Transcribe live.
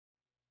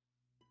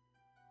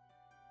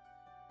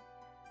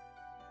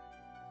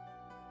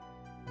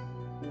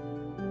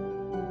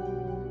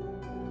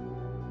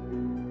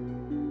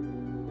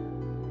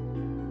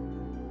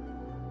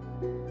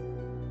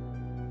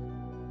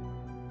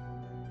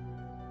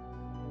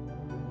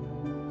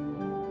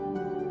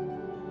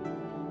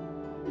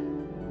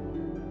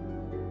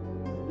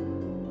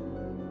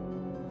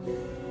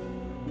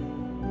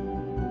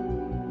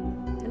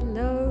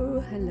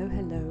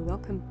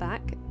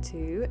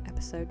to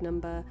episode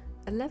number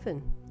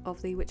 11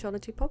 of the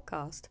Witchology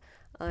podcast.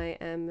 I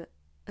am,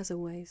 as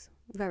always,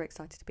 very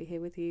excited to be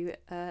here with you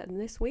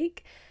this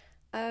week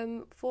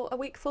for a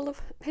week full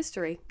of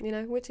history,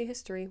 witchy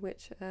history,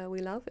 which we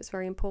love. It's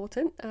very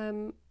important.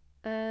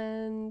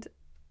 And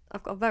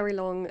I've got a very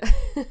long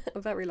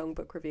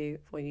book review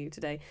for you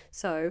today.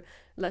 So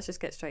let's just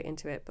get straight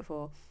into it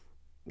before,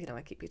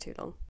 I keep you too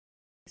long.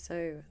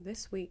 So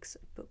this week's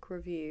book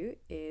review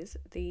is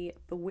The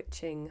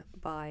Bewitching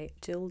by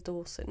Jill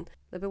Dawson.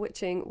 The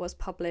Bewitching was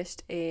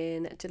published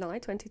in July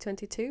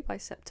 2022 by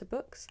Scepter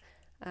Books.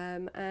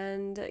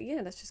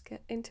 Let's just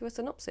get into a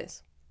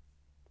synopsis.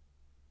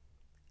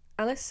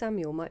 Alice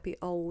Samuel might be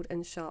old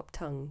and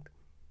sharp-tongued,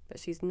 but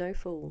she's no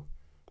fool.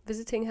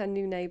 Visiting her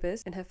new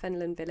neighbours in her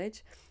Fenland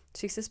village,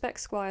 she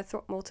suspects Squire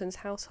Throckmorton's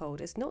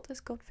household is not as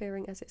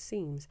God-fearing as it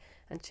seems,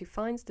 and she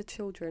finds the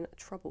children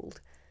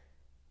troubled.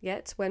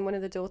 Yet, when one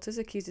of the daughters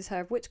accuses her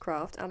of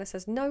witchcraft, Alice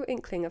has no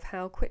inkling of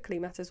how quickly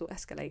matters will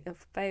escalate and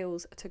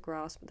fails to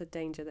grasp the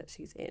danger that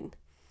she's in.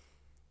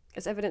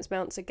 As evidence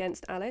mounts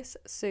against Alice,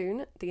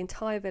 soon the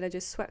entire village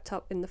is swept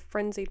up in the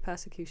frenzied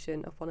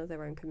persecution of one of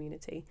their own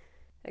community.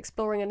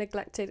 Exploring a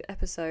neglected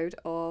episode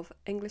of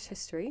English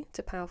history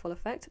to powerful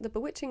effect, The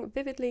Bewitching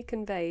vividly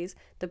conveys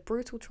the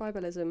brutal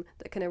tribalism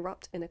that can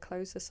erupt in a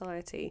closed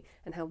society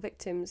and how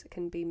victims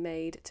can be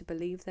made to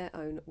believe their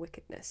own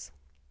wickedness.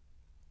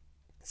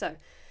 So, I'm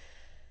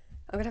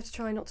going to have to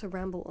try not to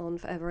ramble on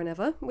forever and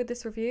ever with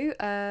this review.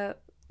 There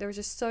is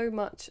just so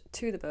much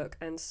to the book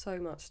and so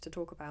much to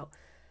talk about.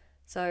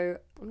 So,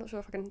 I'm not sure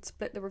if I can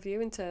split the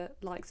review into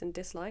likes and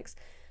dislikes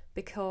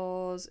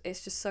because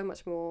it's just so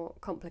much more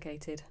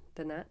complicated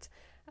than that.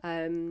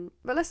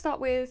 But let's start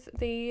with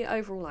the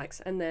overall likes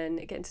and then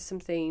get into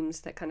some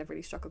themes that kind of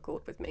really struck a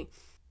chord with me.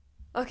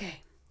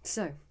 Okay,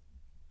 so,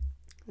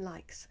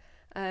 likes.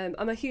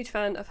 I'm a huge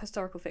fan of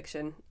historical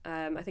fiction.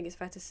 I think it's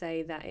fair to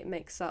say that it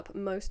makes up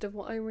most of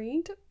what I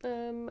read,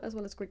 as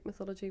well as Greek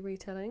mythology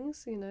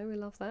retellings. We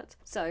love that.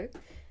 So,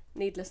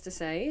 needless to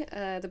say,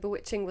 The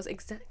Bewitching was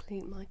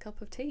exactly my cup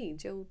of tea.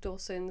 Jill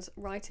Dawson's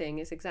writing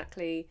is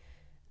exactly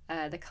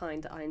the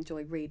kind that I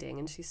enjoy reading,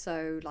 and she's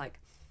so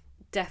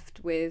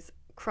deft with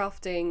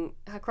crafting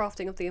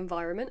of the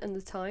environment and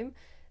the time.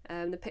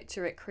 The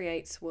picture it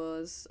created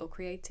was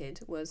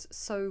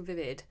so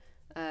vivid.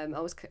 I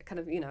was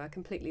I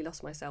completely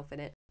lost myself in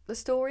it. The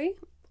story,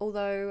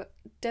 although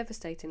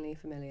devastatingly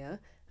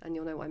familiar, and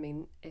you'll know what I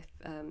mean if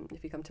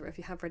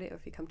you have read it or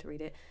if you come to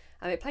read it,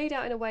 it played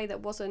out in a way that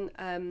wasn't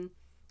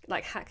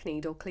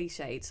hackneyed or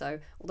cliched. So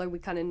although we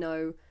kind of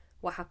know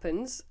what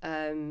happens,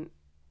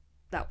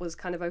 that was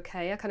kind of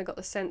okay. I kind of got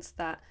the sense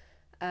that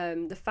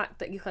the fact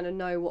that you kind of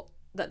know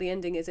that the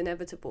ending is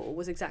inevitable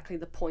was exactly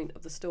the point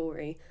of the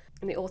story,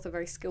 and the author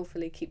very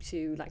skillfully keeps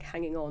you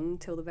hanging on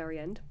till the very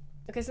end.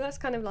 Okay, so that's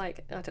kind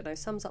of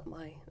sums up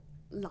my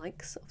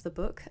likes of the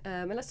book.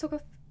 And let's talk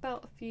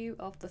about a few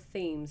of the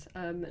themes.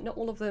 Not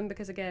all of them,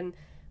 because again,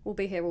 we'll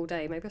be here all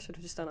day. Maybe I should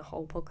have just done a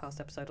whole podcast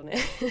episode on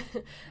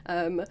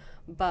it.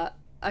 But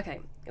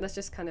okay, let's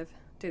just kind of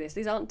do this.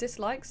 These aren't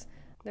dislikes.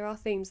 There are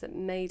themes that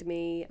made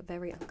me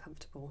very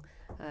uncomfortable,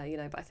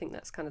 but I think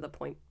that's kind of the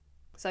point.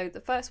 So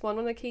the first one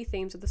of the key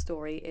themes of the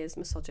story is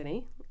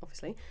misogyny,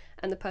 obviously,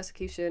 and the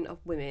persecution of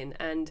women,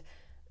 and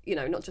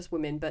not just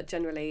women, but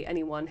generally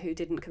anyone who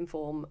didn't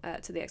conform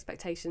to the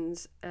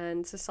expectations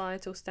and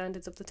societal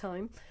standards of the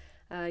time.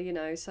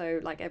 So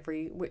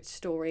every witch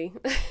story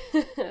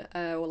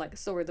or a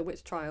story of the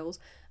witch trials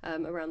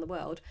around the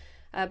world.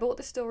 But what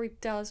the story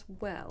does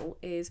well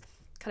is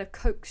kind of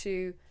coax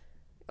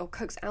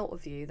out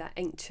of you that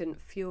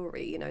ancient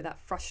fury, that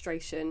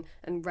frustration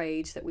and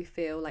rage that we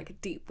feel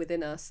deep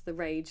within us, the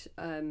rage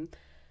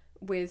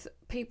with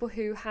people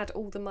who had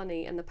all the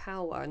money and the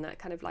power, and that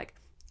kind of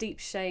deep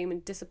shame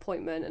and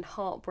disappointment and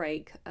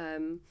heartbreak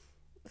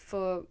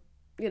for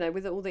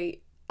with all the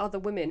other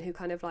women who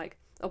kind of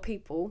or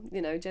people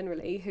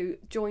generally who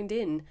joined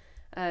in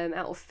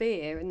out of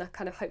fear and the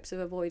kind of hopes of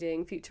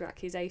avoiding future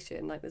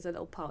accusation. There's a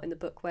little part in the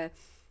book where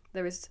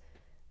there is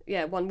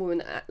one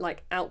woman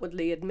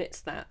outwardly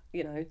admits that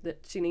that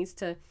she needs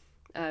to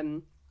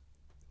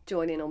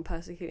join in on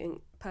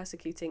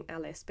persecuting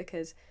Alice,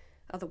 because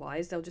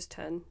otherwise they'll just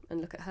turn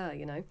and look at her.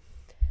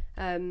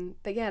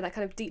 But that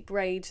kind of deep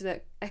rage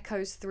that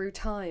echoes through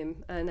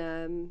time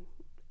and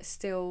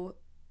still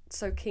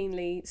so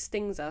keenly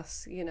stings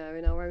us, in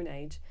our own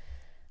age.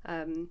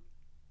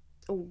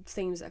 All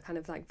themes that are kind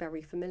of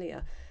very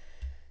familiar.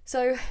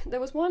 So there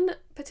was one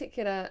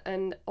particular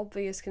and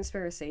obvious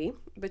conspiracy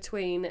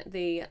between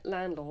the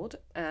landlord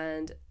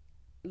and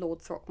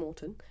Lord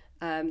Throckmorton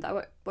that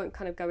I won't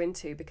kind of go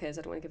into because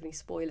I don't want to give any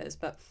spoilers,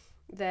 but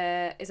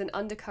there is an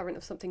undercurrent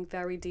of something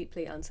very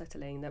deeply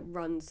unsettling that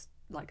runs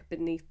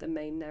beneath the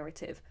main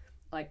narrative,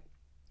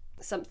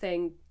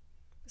 something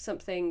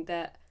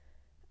that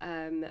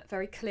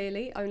very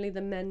clearly only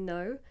the men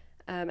know,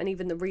 and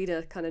even the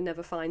reader kind of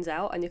never finds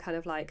out, and you're kind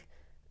of I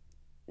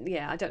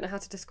don't know how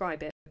to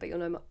describe it, but you'll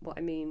know what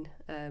I mean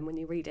when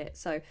you read it.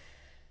 So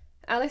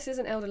Alice is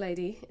an elder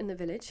lady in the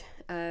village.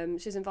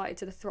 She's invited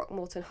to the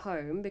Throckmorton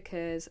home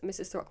because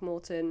Mrs.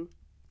 Throckmorton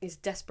is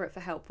desperate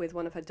for help with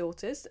one of her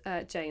daughters,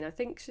 Jane. I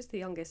think she's the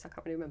youngest, I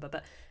can't really remember.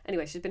 But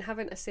anyway, she's been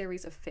having a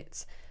series of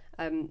fits.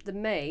 The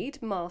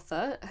maid,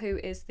 Martha, who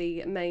is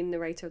the main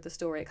narrator of the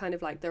story, kind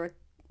of like there are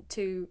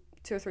two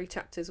or three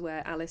chapters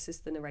where Alice is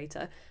the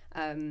narrator,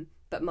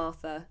 but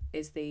Martha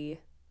is the...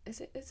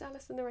 Is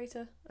Alice the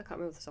narrator? I can't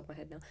remember off the top of my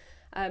head now.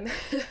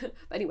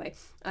 But anyway,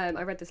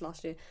 I read this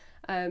last year.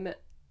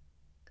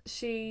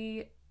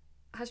 She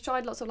has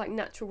tried lots of like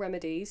natural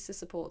remedies to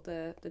support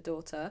the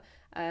daughter,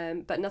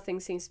 but nothing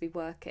seems to be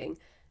working.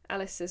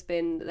 Alice has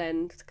been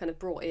then kind of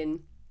brought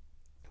in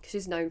because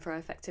she's known for her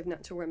effective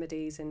natural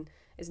remedies and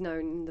is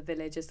known in the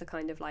village as the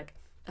kind of like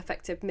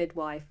effective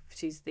midwife.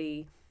 She's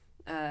the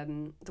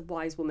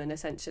wise woman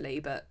essentially,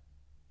 but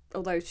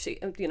although she,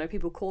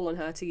 people call on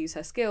her to use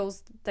her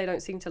skills, they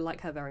don't seem to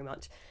like her very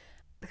much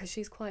because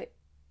she's quite,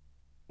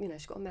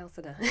 she's got a mouth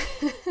in her,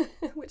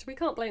 which we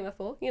can't blame her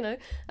for,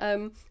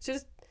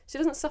 She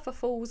doesn't suffer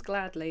fools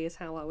gladly is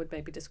how I would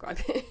maybe describe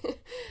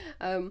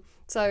it.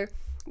 So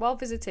while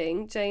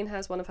visiting, Jane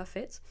has one of her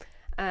fits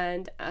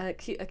and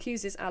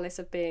accuses Alice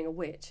of being a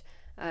witch.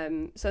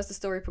 So as the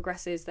story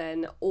progresses,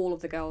 then all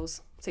of the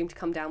girls seem to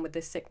come down with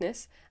this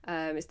sickness.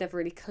 It's never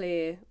really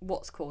clear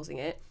what's causing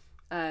it.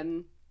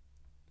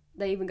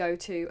 They even go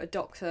to a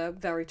doctor,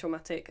 very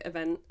traumatic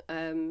event,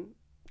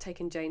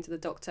 taking Jane to the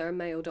doctor, a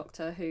male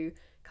doctor who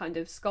kind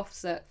of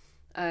scoffs at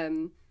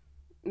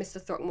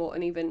Mr.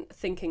 Throckmorton even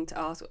thinking to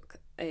ask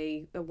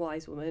a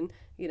wise woman,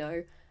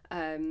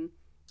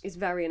 is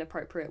very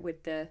inappropriate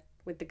with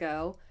the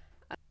girl.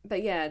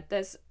 But yeah,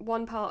 there's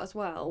one part as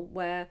well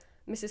where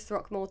Mrs.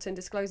 Throckmorton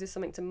discloses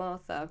something to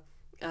Martha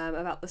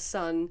about the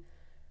son.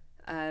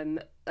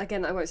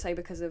 Again, I won't say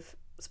because of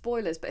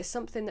spoilers, but it's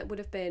something that would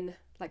have been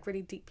like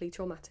really deeply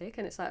traumatic,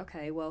 and it's like,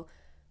 okay, well,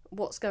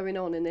 what's going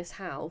on in this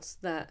house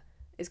that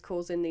is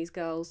causing these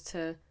girls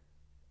to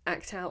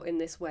act out in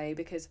this way?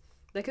 Because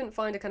they couldn't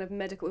find a kind of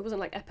medical, it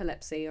wasn't like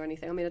epilepsy or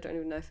anything. I mean, I don't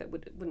even know if it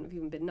wouldn't have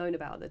even been known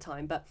about at the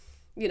time, but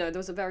there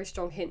was a very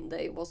strong hint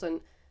that it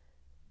wasn't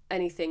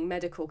anything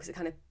medical because it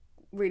kind of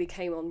really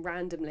came on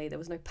randomly. There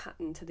was no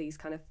pattern to these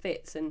kind of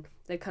fits, and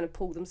they kind of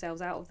pulled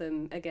themselves out of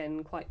them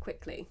again quite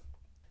quickly.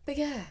 But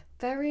yeah,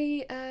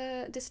 very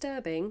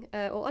disturbing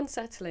or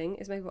unsettling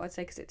is maybe what I'd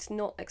say, because it's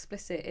not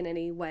explicit in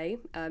any way.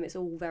 It's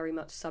all very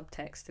much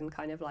subtext and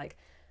kind of like,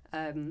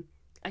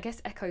 I guess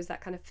echoes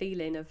that kind of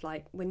feeling of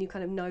like when you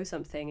kind of know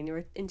something and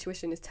your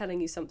intuition is telling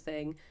you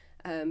something,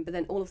 but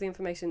then all of the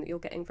information that you're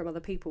getting from other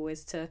people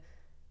is to,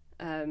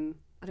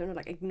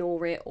 like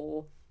ignore it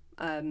or,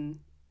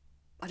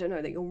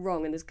 that you're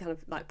wrong, and there's kind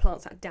of like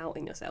plants that doubt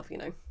in yourself,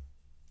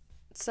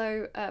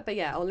 So, but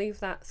yeah, I'll leave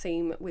that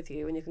theme with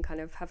you and you can kind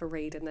of have a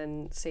read and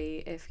then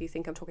see if you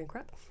think I'm talking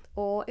crap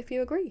or if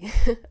you agree.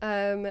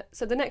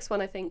 So the next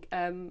one, I think,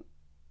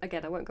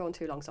 again, I won't go on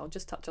too long, so I'll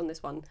just touch on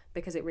this one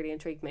because it really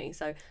intrigued me.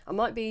 So I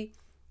might be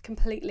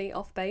completely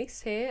off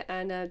base here,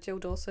 and Jill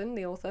Dawson,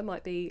 the author,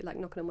 might be like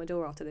knocking on my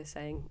door after this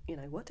saying,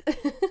 what?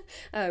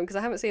 Because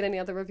I haven't seen any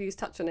other reviews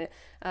touch on it.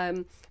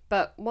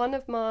 But one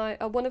of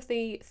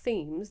the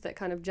themes that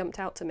kind of jumped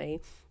out to me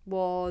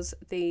was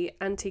the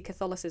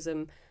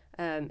anti-Catholicism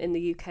in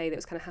the UK that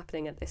was kind of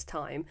happening at this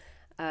time,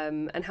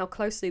 and how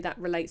closely that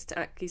relates to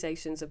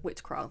accusations of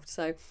witchcraft.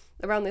 So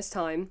around this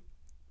time,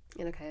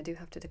 and okay, I do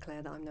have to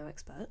declare that I'm no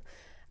expert,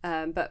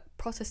 but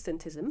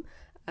Protestantism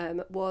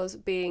was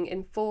being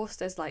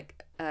enforced as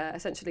like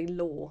essentially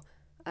law,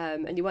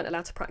 and you weren't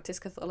allowed to practice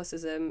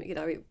Catholicism.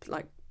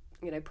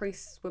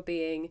 Priests were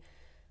being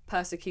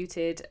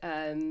persecuted.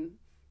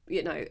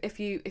 If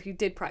you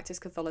did practice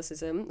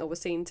Catholicism or were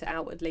seen to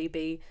outwardly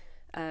be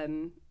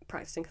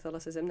practicing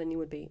Catholicism, then you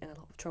would be in a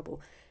lot of trouble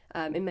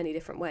in many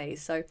different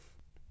ways. So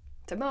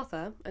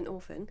Martha, an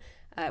orphan,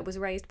 was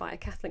raised by a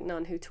Catholic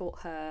nun who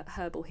taught her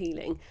herbal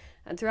healing.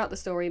 And throughout the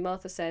story,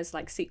 Martha says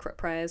like secret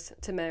prayers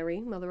to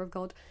Mary, Mother of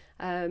God,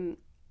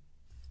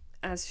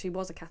 as she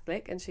was a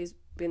Catholic, and she's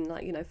been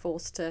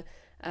forced to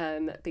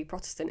be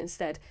Protestant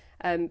instead.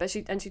 But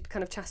she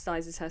kind of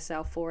chastises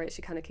herself for it.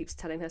 She kind of keeps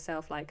telling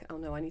herself like, oh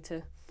no, I need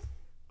to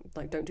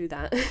don't do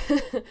that.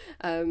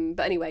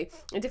 But anyway,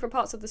 in different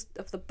parts of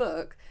the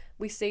book,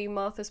 we see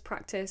Martha's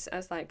practice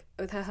as like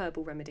with her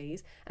herbal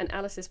remedies, and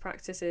Alice's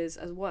practices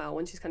as well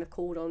when she's kind of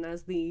called on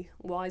as the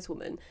wise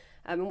woman.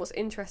 And what's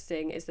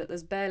interesting is that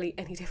there's barely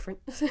any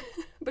difference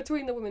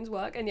between the women's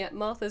work, and yet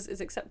Martha's is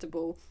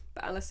acceptable,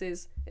 but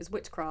Alice's is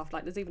witchcraft.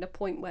 Like there's even a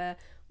point where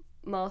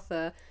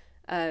Martha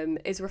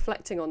is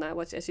reflecting on that,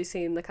 as she's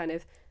seeing the kind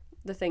of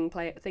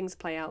things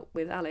play out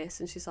with Alice,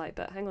 and she's like,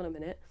 but hang on a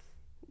minute,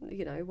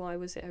 why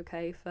was it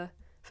okay for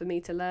me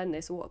to learn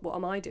this? What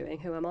am I doing?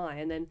 Who am I?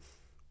 And then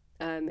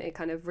it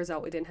kind of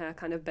resulted in her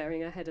kind of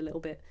burying her head a little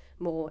bit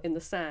more in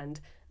the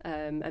sand,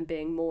 and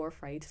being more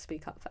afraid to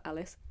speak up for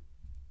Alice.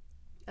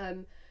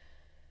 But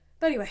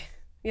anyway,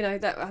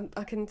 that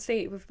I can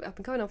see I've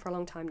been going on for a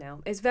long time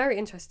now. It's very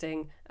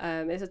interesting.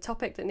 It's a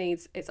topic that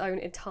needs its own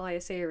entire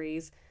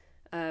series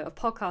of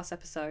podcast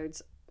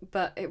episodes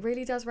But it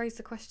really does raise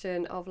the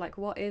question of like,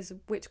 what is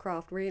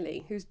witchcraft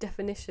really? Whose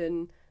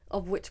definition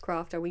of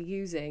witchcraft are we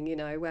using? You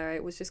know, where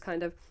it was just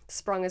kind of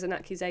sprung as an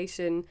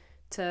accusation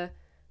to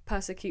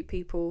persecute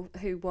people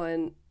who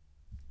weren't,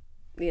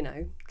 you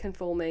know,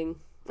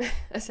 conforming,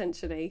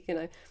 essentially. You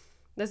know,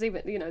 there's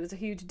even, you know, there's a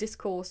huge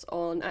discourse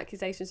on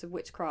accusations of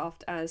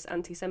witchcraft as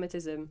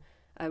anti-Semitism,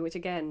 which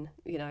again,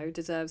 you know,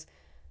 deserves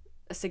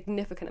a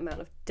significant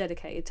amount of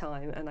dedicated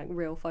time and like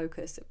real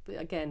focus.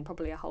 Again,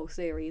 probably a whole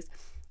series.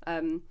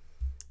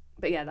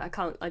 But yeah,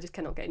 that I just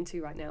cannot get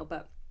into right now,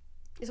 but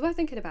it's worth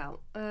thinking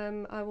about.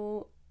 I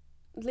will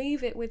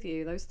leave it with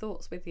you, those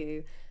thoughts with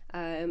you,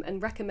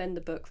 and recommend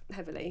the book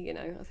heavily. You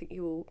know, I think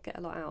you will get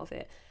a lot out of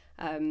it.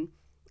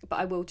 But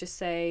I will just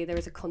say there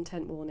is a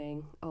content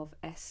warning of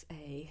SA,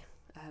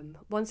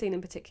 one scene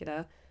in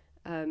particular,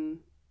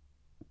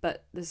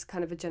 but there's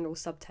kind of a general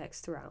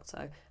subtext throughout, so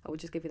I will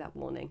just give you that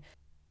warning.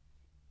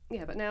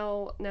 Yeah, but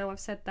now I've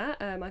said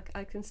that,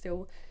 I can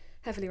still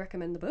heavily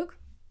recommend the book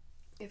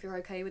if you're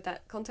okay with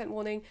that content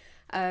warning,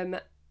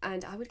 and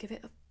I would give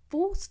it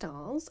 4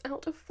 stars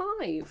out of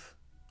 5.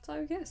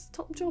 So yes,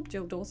 top job,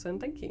 Jill Dawson.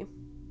 Thank you.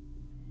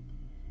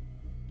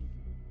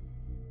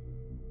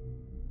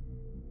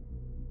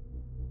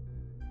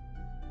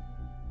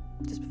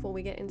 Just before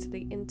we get into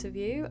the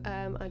interview,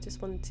 I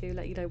just wanted to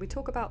let you know we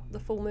talk about the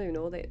full moon,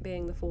 or it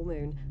being the full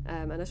moon,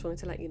 and I just wanted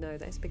to let you know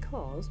that it's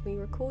because we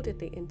recorded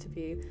the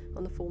interview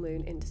on the full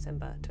moon in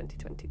December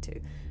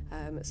 2022.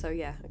 So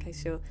yeah, in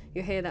case you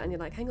hear that and you're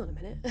like, hang on a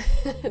minute,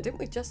 didn't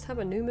we just have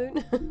a new moon?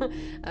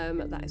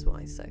 That is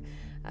why. So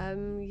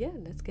yeah,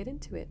 let's get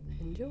into it.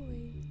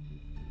 Enjoy.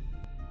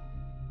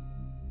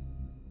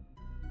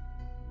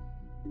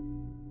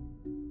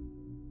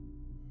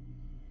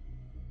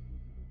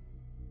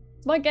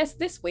 My guest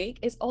this week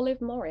is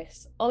Olive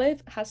Morris.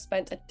 Olive has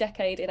spent a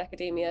decade in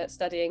academia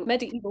studying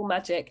medieval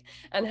magic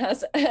and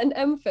has an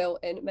MPhil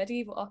in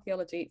medieval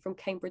archaeology from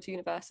Cambridge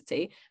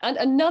University and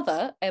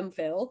another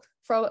MPhil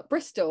from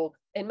Bristol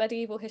in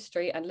medieval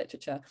history and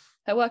literature.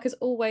 Her work has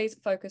always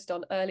focused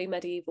on early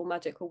medieval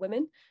magical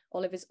women.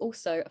 Olive is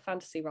also a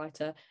fantasy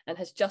writer and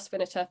has just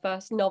finished her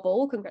first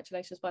novel.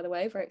 Congratulations, by the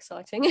way, very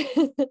exciting.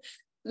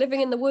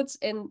 Living in the woods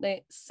in the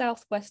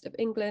southwest of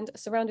England,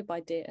 surrounded by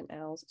deer and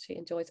owls, she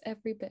enjoys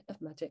every bit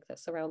of magic that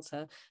surrounds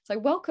her. So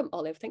welcome,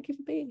 Olive. Thank you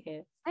for being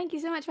here. Thank you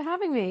so much for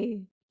having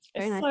me.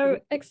 It's so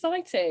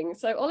exciting.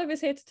 So Olive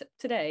is here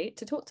today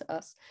to talk to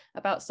us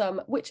about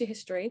some witchy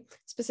history,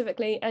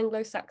 specifically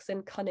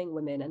Anglo-Saxon cunning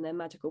women and their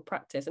magical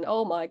practice. And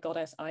oh my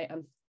goddess, I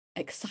am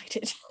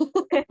excited.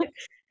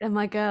 And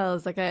my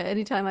girls, like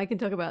anytime I can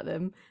talk about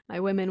them,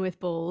 my women with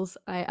balls,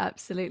 I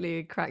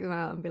absolutely crack them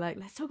out and be like,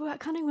 let's talk about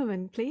cunning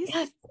women, please.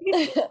 Yes.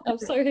 I'm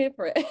so here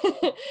for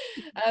it.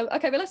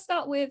 Okay, but let's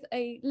start with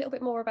a little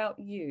bit more about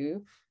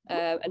you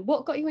and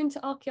what got you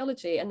into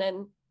archaeology, and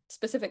then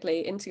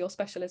specifically into your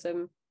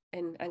specialism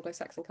in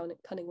Anglo-Saxon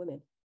cunning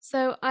women.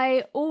 So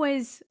I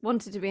always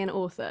wanted to be an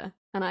author,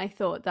 and I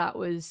thought that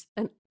was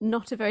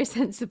not a very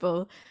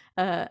sensible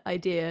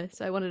idea.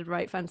 So I wanted to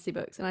write fantasy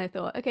books, and I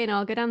thought, okay, now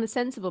I'll go down the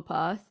sensible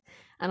path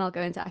and I'll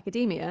go into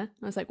academia.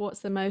 I was like,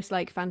 what's the most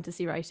like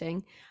fantasy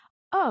writing?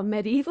 Oh,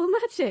 medieval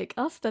magic.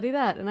 I'll study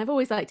that. And I've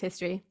always liked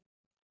history,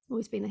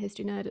 always been a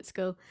history nerd at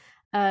school.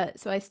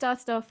 So I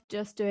started off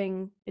just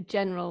doing a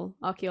general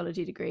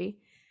archaeology degree,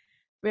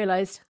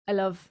 realized I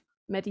love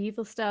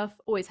medieval stuff,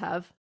 always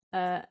have.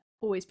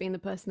 Always been the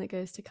person that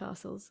goes to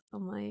castles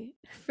on my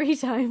free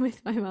time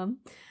with my mum,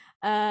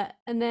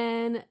 and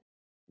then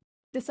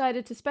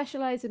decided to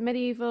specialize in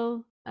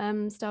medieval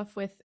stuff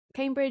with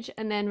Cambridge,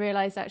 and then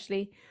realized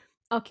actually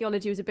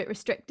archaeology was a bit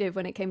restrictive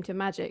when it came to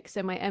magic.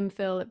 So my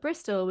MPhil at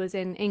Bristol was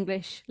in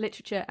English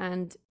literature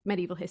and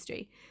medieval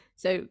history,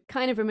 so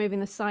kind of removing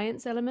the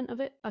science element of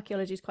it.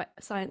 Archaeology is quite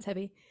science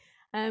heavy,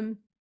 and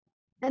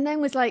then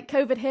was like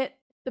COVID hit,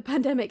 the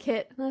pandemic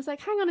hit, and I was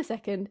like, hang on a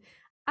second,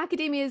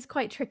 academia is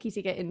quite tricky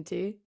to get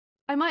into.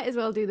 I might as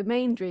well do the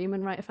main dream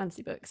and write a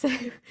fantasy book. So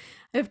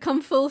I've come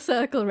full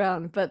circle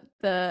around, but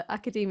the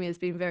academia has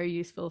been very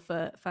useful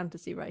for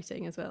fantasy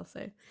writing as well.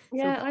 So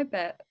yeah, I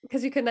bet,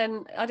 because you can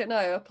then, I don't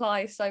know,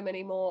 apply so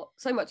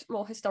much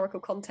more historical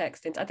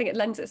context into. I think it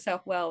lends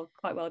itself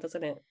quite well,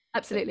 doesn't it?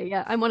 Absolutely,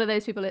 yeah. I'm one of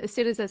those people, as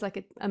soon as there's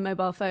like a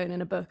mobile phone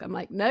in a book, I'm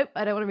like, nope,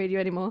 I don't want to read you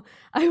anymore.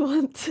 I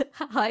want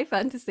high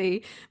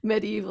fantasy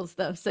medieval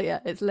stuff. So yeah,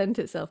 it's lent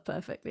itself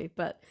perfectly.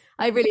 But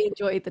I really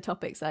enjoyed the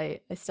topics I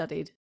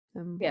studied.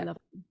 Yeah. I love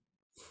them.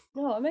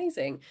 Oh,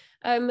 amazing.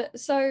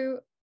 So,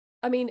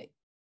 I mean,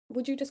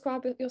 would you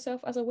describe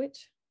yourself as a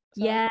witch?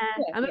 Yeah,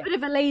 I'm a bit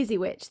of a lazy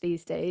witch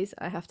these days,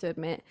 I have to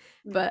admit.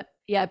 But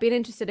yeah, I've been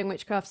interested in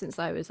witchcraft since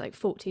I was like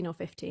 14 or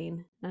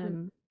 15.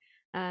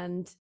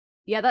 And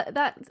yeah,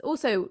 that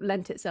also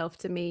lent itself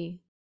to me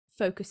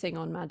focusing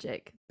on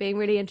magic, being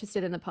really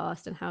interested in the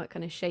past and how it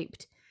kind of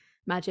shaped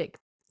magic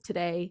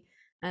today.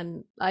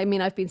 And I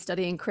mean, I've been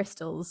studying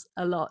crystals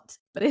a lot,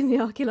 but in the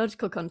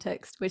archaeological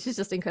context, which is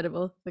just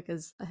incredible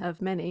because I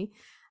have many,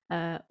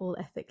 all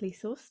ethically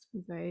sourced.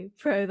 I'm very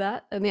pro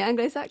that. And the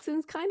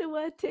Anglo-Saxons kind of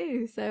were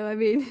too. So, I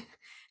mean,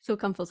 it's all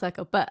come full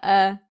circle. But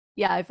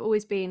yeah, I've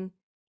always been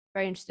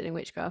very interested in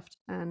witchcraft,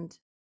 and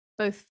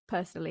both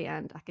personally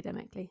and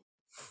academically.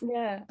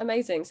 Yeah,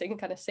 amazing. So you can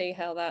kind of see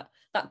how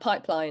that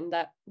pipeline,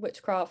 that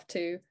witchcraft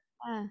to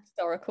Yeah.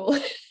 historical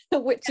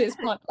witches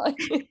pipeline,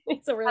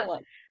 it's a real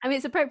one. I mean,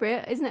 it's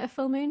appropriate, isn't it? A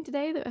full moon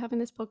today that we're having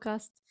this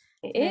podcast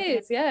It today.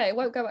 is, yeah. It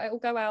won't go. It will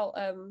go out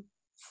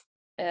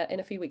in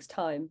a few weeks'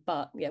 time.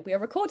 But yeah, we are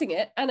recording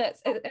it, and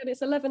it's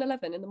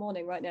 11:11 in the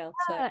morning right now.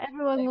 So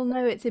Everyone will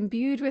know it's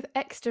imbued with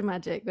extra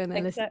magic when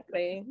they listen.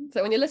 exactly.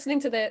 So when you're listening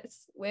to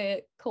this,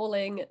 we're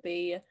calling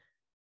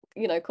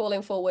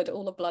calling forward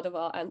all the blood of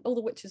our and all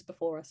the witches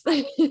before us.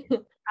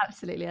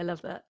 Absolutely, I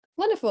love that.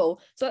 Wonderful.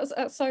 So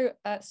that's so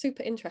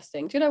super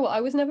interesting. Do you know what?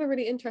 I was never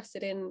really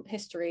interested in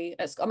history.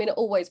 I mean, I've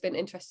always been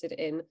interested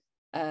in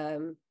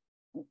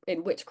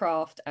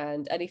witchcraft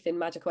and anything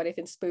magical,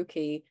 anything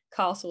spooky,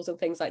 castles and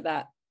things like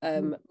that.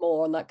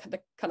 More on that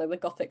kind of the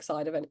gothic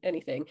side of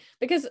anything.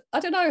 Because I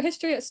don't know,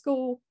 history at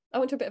school, I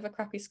went to a bit of a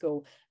crappy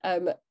school.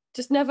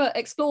 Just never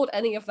explored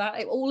any of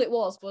that. All it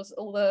was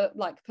all the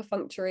like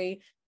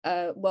perfunctory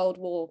World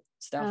War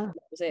stuff.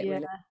 That was it, yeah.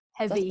 really.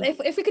 Heavy.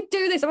 So if we could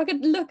do this, if I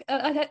could look,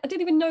 I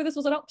didn't even know this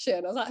was an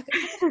option. I was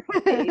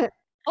like,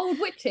 old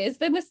witches,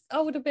 then I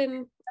would have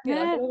been,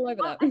 all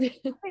over that. I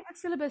think the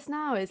syllabus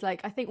now is like,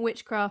 I think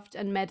witchcraft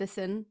and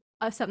medicine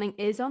or something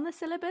is on the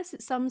syllabus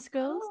at some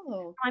schools.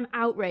 Oh. I'm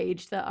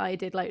outraged that I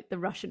did like the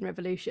Russian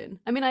Revolution.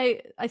 I mean,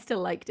 I still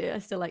liked it. I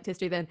still liked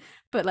history then,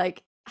 but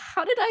like,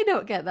 how did I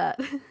not get that?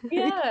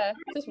 Yeah,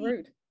 just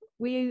rude.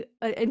 We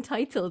are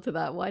entitled to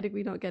that. Why did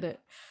we not get it?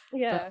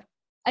 Yeah. But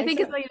I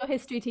think as well, your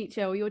history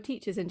teacher or your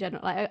teachers in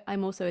general, like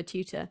I'm also a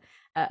tutor,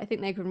 I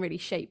think they can really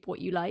shape what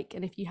you like.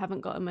 And if you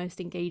haven't got a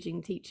most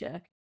engaging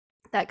teacher,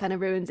 that kind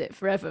of ruins it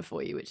forever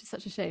for you, which is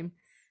such a shame.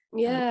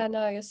 Yeah,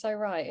 no, you're so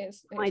right.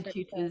 It's my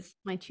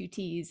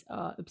tutees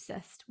are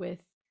obsessed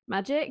with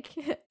magic,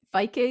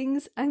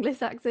 Vikings,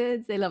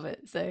 Anglo-Saxons. They love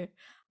it. So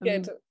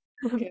I'm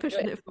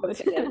pushing it forward.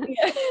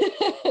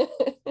 Yeah.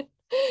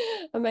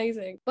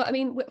 Amazing. But I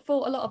mean,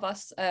 for a lot of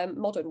us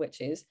modern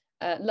witches,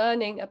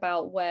 learning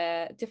about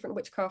where different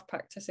witchcraft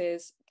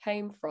practices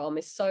came from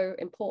is so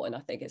important. I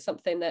think it's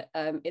something that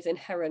is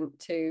inherent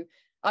to.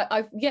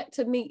 I've yet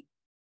to meet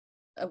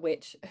a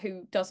witch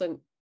who doesn't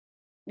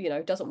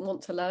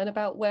want to learn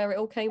about where it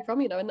all came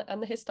from,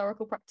 and the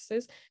historical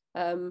practices.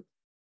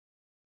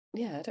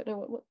 Yeah, I don't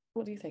know,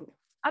 what do you think?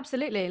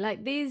 Absolutely.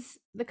 Like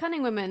the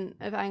cunning women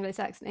of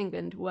Anglo-Saxon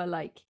England were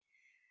like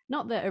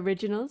not the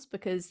originals,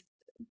 because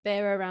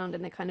they're around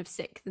in the kind of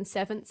 6th and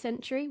 7th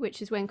century,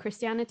 which is when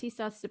Christianity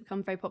started to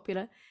become very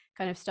popular,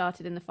 kind of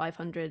started in the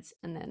 500s,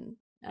 and then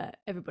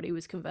everybody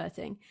was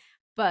converting.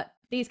 But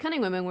these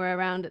cunning women were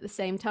around at the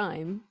same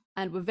time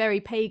and were very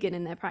pagan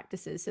in their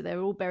practices. So they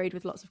were all buried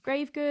with lots of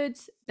grave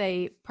goods.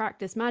 They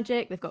practice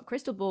magic. They've got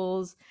crystal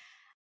balls,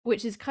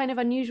 which is kind of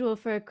unusual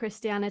for a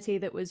Christianity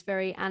that was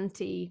very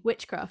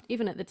anti-witchcraft.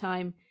 Even at the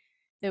time,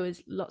 there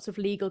was lots of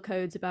legal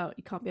codes about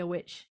you can't be a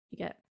witch, you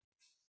get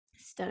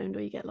stoned,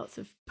 or you get lots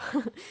of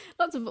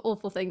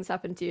awful things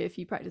happen to you if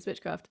you practice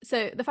witchcraft.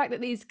 So the fact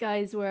that these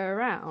guys were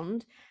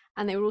around,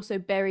 and they were also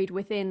buried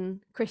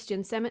within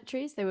Christian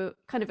cemeteries, they were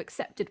kind of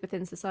accepted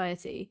within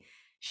society,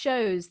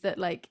 shows that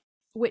like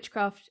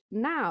witchcraft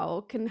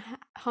now can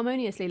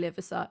harmoniously live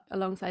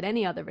alongside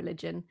any other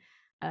religion.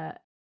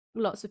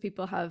 Lots of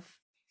people have,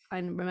 I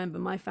remember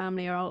my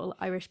family are all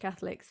Irish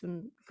Catholics,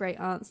 and great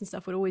aunts and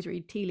stuff would always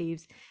read tea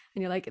leaves,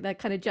 and you're like, that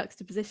kind of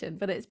juxtaposition.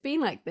 But it's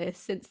been like this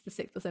since the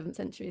 6th or 7th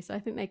century. So I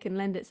think they can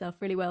lend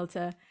itself really well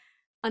to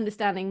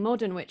understanding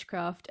modern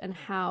witchcraft and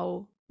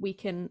how we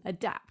can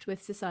adapt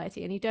with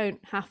society. And you don't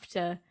have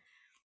to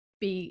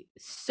be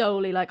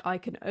solely like, I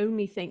can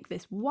only think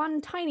this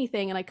one tiny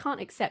thing and I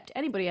can't accept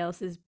anybody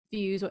else's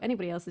views or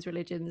anybody else's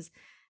religions.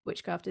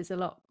 Witchcraft is a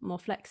lot more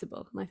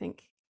flexible. And I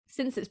think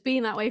since it's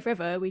been that way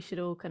forever, we should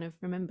all kind of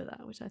remember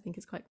that, which I think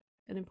is quite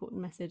an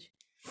important message.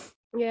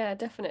 Yeah,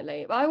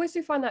 definitely. But I always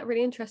do find that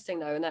really interesting,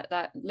 though, and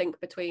that link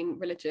between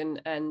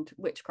religion and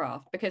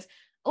witchcraft, because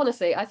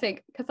honestly, I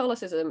think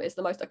Catholicism is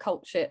the most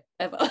occult shit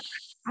ever.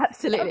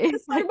 Absolutely.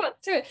 There's so much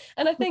to it.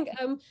 And I think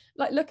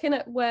like looking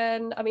at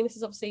when, I mean, this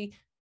is obviously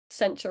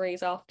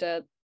centuries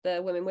after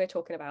the women we're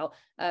talking about,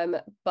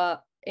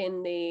 but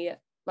in the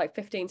like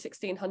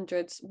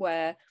 1600s,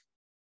 where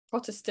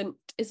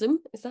Protestantism,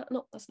 that's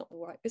not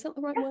the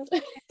right word?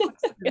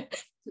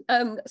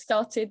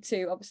 Started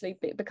to obviously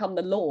become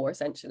the law,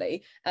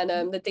 essentially, and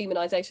the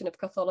demonization of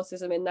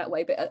Catholicism in that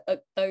way. But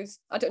those,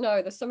 I don't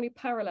know, there's so many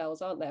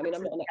parallels, aren't there? I mean,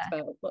 I'm not an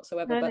expert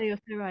whatsoever, no, but you're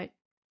so right.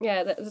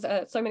 Yeah,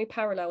 there's so many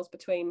parallels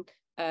between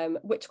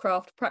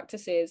witchcraft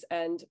practices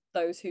and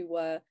those who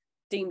were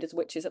deemed as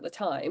witches at the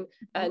time,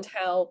 and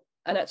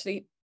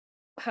actually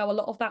how a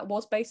lot of that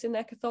was based in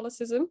their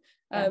Catholicism.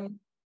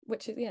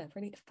 Which is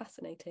really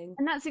fascinating.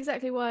 And that's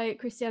exactly why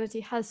Christianity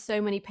has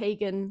so many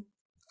pagan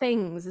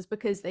things, is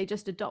because they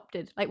just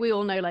adopted, like we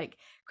all know, like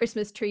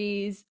Christmas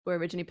trees were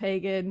originally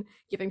pagan,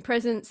 giving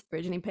presents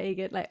originally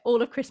pagan, like all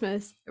of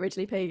Christmas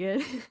originally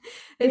pagan.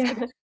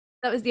 That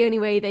was the only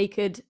way they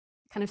could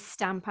kind of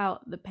stamp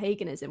out the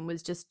paganism,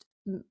 was just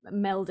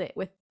meld it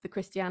with the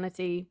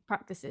Christianity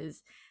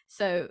practices.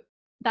 So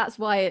that's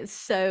why it's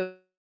so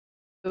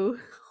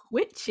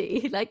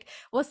witchy. Like,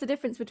 what's the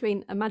difference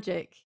between a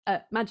magic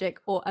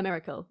or a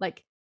miracle?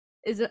 Like,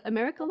 is a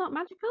miracle not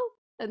magical?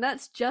 And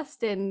that's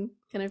just in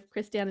kind of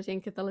Christianity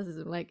and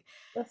Catholicism. Like,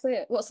 That's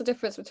it. What's the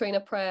difference between a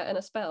prayer and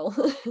a spell?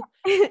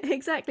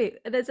 exactly.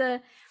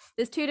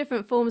 There's two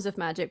different forms of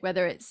magic,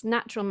 whether it's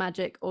natural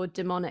magic or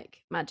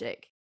demonic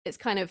magic. It's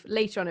kind of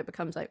later on it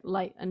becomes like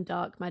light and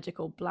dark magic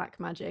or black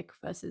magic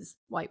versus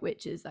white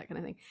witches, that kind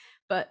of thing.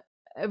 But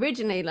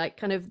originally, like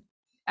kind of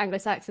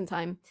Anglo-Saxon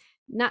time,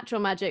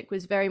 natural magic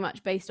was very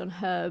much based on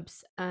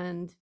herbs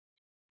and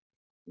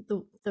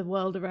the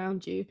world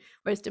around you,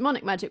 whereas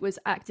demonic magic was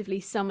actively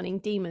summoning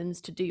demons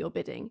to do your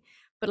bidding.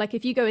 But like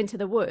if you go into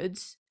the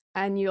woods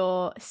and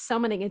you're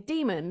summoning a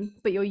demon,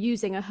 but you're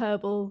using a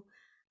herbal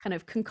kind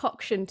of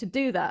concoction to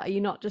do that, are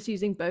you not just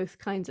using both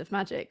kinds of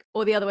magic?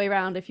 Or the other way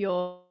around, if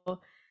you're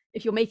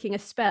making a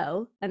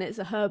spell and it's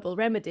a herbal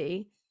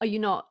remedy, are you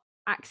not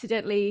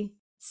accidentally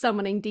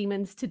summoning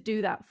demons to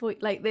do that for,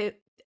 like,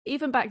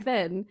 even back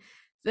then,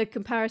 the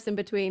comparison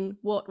between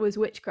what was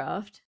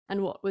witchcraft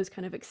and what was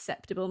kind of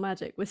acceptable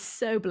magic was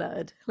so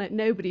blurred. Like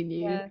nobody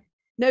knew. Yeah.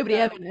 Nobody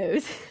ever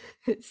knows.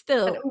 It's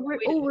still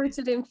all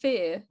rooted in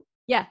fear.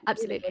 Yeah,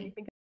 absolutely.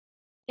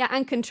 Yeah,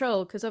 and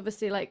control, because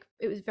obviously, like,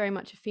 it was very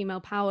much a female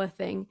power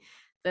thing.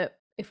 That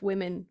if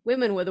women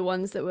were the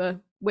ones that were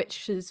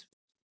witches,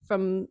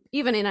 from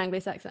even in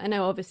Anglo-Saxon. I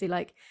know, obviously,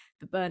 like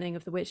the burning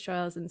of the witch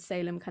trials and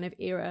Salem kind of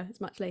era is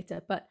much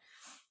later, but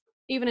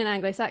even in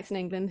Anglo-Saxon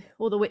England,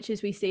 all the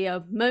witches we see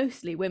are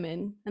mostly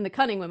women, and the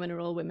cunning women are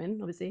all women,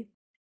 obviously.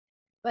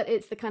 But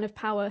it's the kind of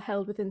power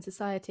held within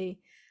society,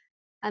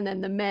 and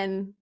then the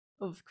men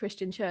of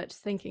Christian church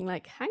thinking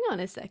like, hang on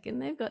a second,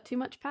 they've got too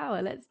much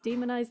power, let's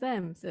demonize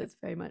them. So it's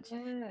very much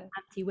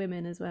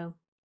anti-women as well.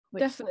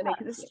 Definitely.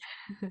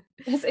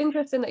 It's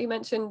interesting that you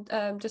mentioned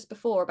just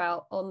before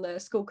about on the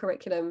school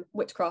curriculum,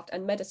 witchcraft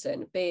and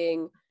medicine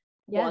being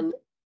one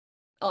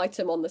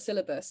item on the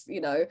syllabus,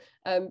 you know,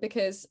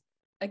 because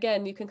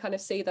again, you can kind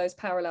of see those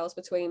parallels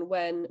between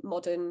when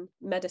modern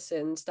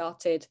medicine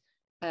started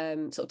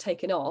sort of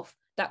taking off.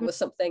 That was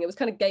something, it was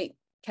kind of gate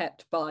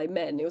kept by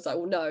men. It was like,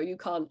 well, no, you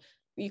can't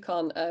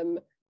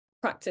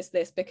practice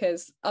this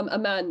because a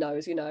man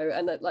knows, you know,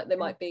 and that, like, there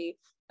might be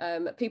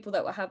people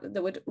that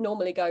would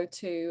normally go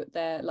to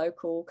their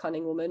local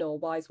cunning woman or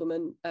wise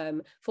woman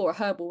for a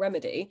herbal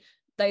remedy.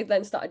 They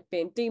then started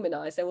being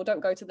demonized. They, well,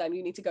 don't go to them,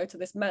 you need to go to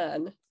this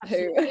man.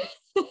 Absolutely.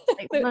 Who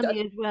like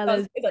money as well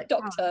as like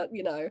doctor,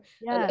 you know.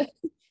 Yeah,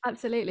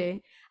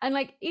 absolutely. And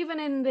like even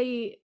in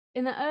the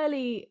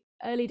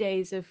early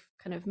days of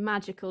kind of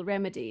magical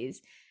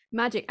remedies,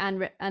 magic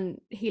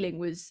and healing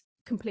was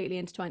completely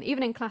intertwined.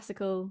 Even in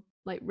classical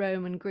like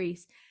Rome and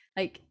Greece,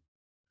 like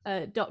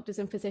doctors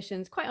and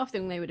physicians, quite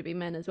often they would have been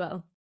men as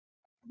well,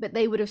 but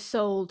they would have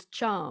sold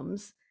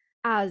charms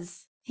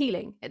as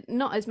healing,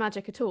 not as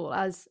magic at all,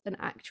 as an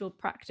actual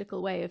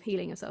practical way of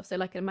healing yourself. So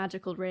like a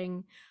magical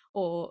ring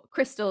or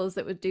crystals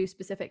that would do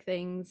specific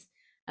things.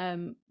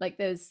 Like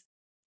there's,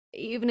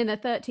 even in the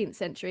 13th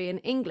century in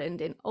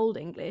England, in Old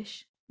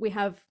English, we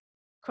have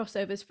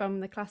crossovers from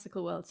the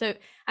classical world. So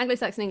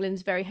Anglo-Saxon England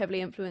is very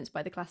heavily influenced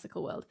by the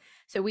classical world.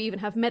 So we even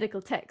have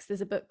medical texts.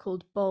 There's a book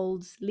called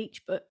Bald's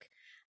Leech Book,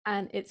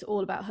 and it's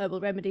all about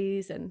herbal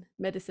remedies and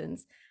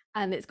medicines,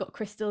 and it's got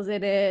crystals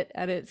in it,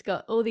 and it's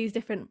got all these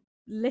different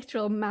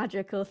literal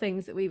magical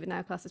things that we even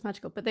now class as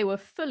magical, but they were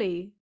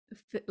fully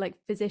like,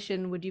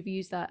 physician would have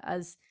used that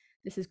as,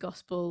 this is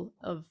gospel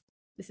of,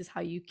 this is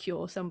how you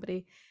cure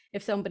somebody.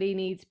 If somebody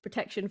needs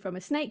protection from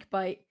a snake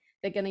bite,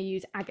 they're going to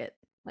use agate,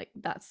 like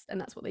that's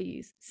what they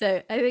use.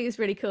 So I think it's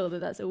really cool that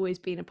that's always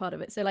been a part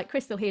of it. So like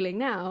crystal healing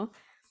now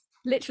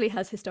literally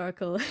has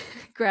historical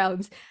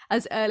grounds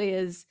as early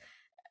as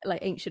like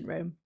ancient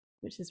Rome,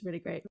 which is really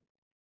great.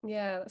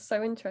 Yeah, that's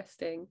so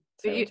interesting.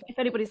 If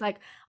anybody's like,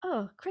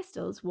 oh,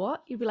 crystals,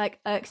 what? You'd be like,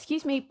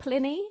 excuse me,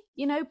 Pliny?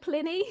 You know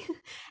Pliny?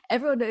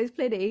 Everyone knows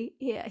Pliny.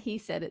 Yeah, he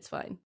said it's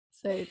fine.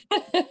 So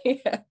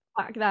yeah.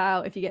 Back that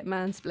out if you get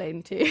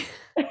mansplained too.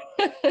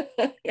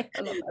 Yeah,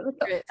 I love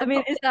that. I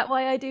mean, is that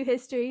why I do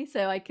history?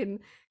 So I can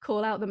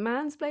call out the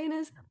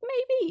mansplainers?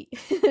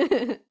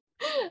 Maybe.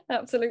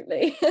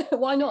 Absolutely.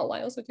 Why not? Why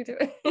else would you do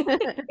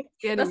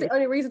it? That's the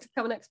only reason to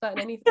become an expert in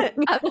anything.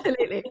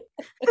 Absolutely.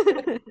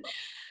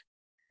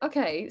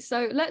 Okay,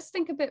 so let's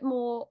think a bit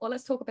more, or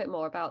let's talk a bit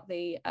more about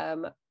the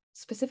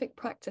specific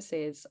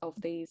practices of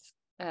these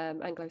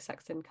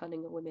Anglo-Saxon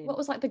cunning women. What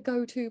was like the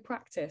go-to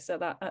practice at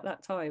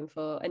that time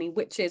for any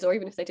witches, or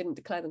even if they didn't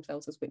declare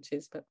themselves as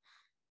witches? But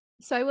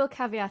so I will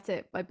caveat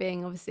it by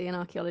being, obviously in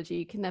archaeology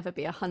you can never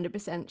be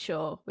 100%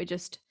 sure. We're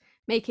just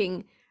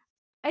making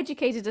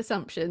educated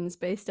assumptions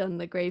based on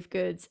the grave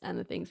goods and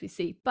the things we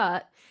see,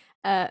 but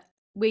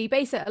we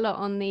base it a lot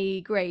on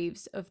the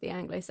graves of the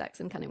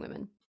Anglo-Saxon cunning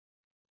women.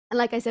 And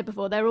like I said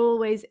before, they're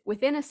always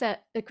within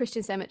a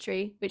Christian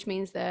cemetery, which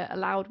means they're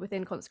allowed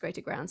within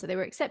consecrated ground. So they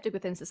were accepted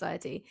within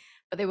society,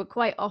 but they were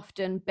quite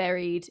often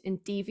buried in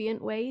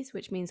deviant ways,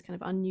 which means kind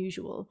of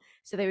unusual.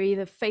 So they were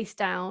either face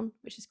down,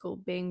 which is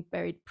called being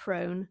buried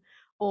prone,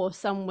 or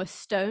some were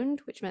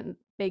stoned, which meant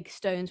big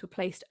stones were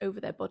placed over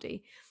their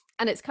body.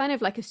 And it's kind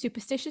of like a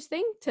superstitious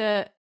thing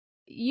to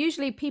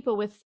usually people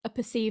with a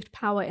perceived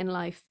power in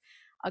life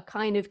are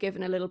kind of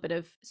given a little bit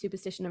of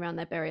superstition around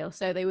their burial.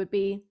 So they would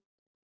be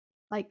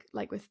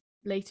like with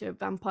later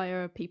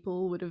vampire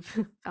people would have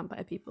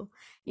vampire people,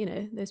 you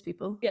know, those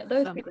people. Yeah,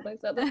 those people,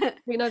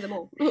 we know them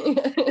all.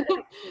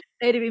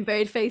 They'd have been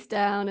buried face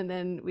down, and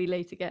then we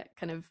later get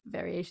kind of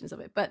variations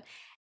of it. But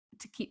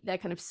to keep their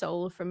kind of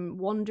soul from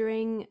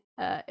wandering,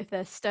 if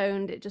they're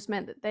stoned, it just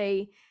meant that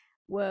they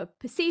were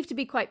perceived to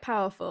be quite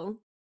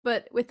powerful.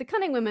 But with the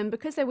cunning women,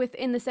 because they're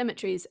within the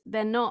cemeteries,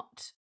 they're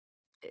not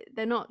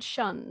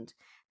shunned.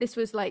 This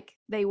was like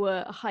they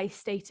were a high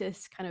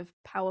status, kind of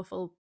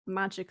powerful,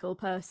 magical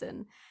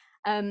person.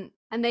 And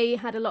they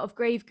had a lot of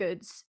grave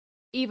goods,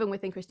 even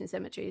within Christian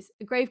cemeteries.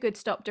 The grave goods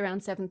stopped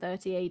around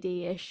 730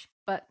 AD-ish,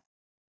 but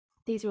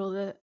these are all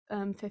the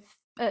 6th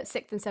and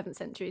 7th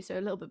century, so a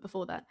little bit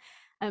before that.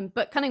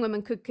 But cunning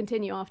women could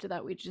continue after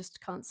that, we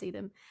just can't see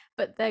them.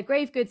 But their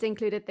grave goods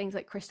included things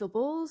like crystal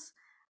balls,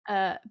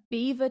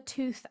 beaver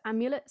tooth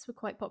amulets were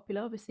quite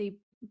popular. Obviously,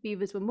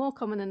 beavers were more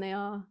common than they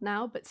are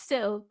now, but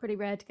still pretty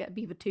rare to get a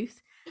beaver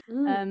tooth.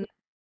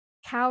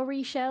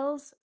 Cowrie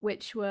shells,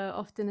 which were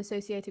often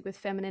associated with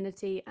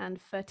femininity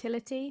and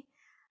fertility.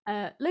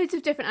 Loads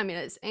of different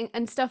amulets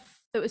and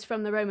stuff that was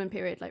from the Roman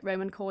period, like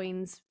Roman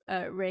coins,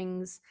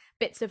 rings,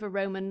 bits of a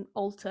Roman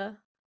altar,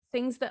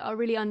 things that are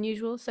really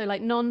unusual. So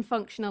like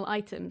non-functional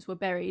items were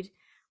buried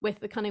with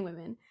the cunning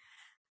women,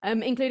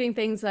 including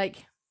things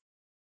like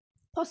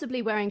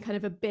possibly wearing kind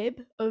of a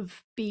bib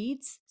of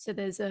beads. So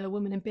there's a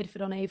woman in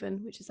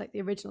Bideford-on-Avon, which is like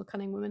the original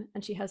cunning woman,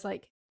 and she has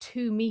like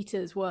 2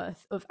 meters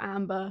worth of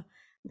amber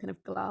and kind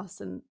of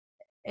glass and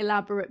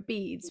elaborate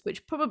beads,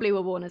 which probably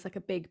were worn as like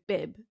a big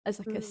bib, as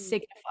like a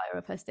signifier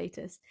of her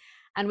status.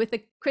 And with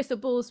the crystal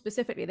balls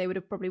specifically, they would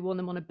have probably worn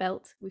them on a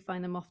belt. We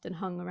find them often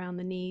hung around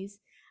the knees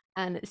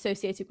and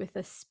associated with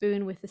a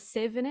spoon with a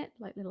sieve in it,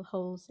 like little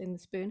holes in the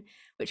spoon,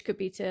 which could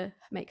be to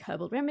make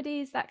herbal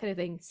remedies, that kind of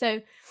thing.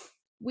 So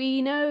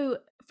we know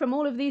from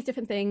all of these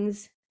different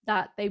things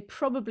that they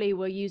probably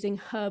were using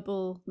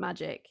herbal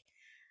magic.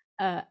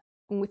 And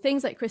with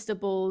things like crystal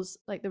balls,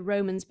 like the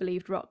Romans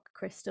believed rock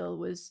crystal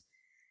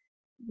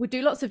would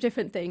do lots of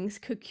different things,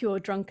 could cure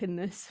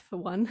drunkenness for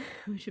one,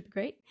 which would be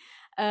great,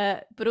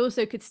 but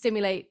also could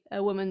stimulate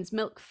a woman's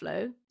milk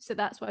flow. So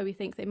that's why we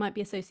think they might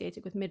be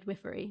associated with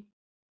midwifery,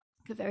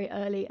 a very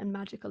early and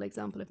magical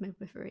example of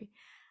midwifery.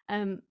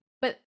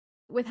 But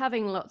with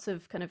having lots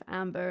of kind of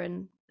amber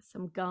and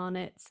some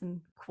garnets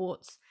and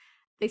quartz,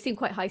 they seem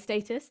quite high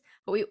status.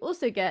 But we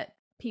also get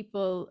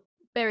people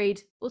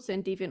buried also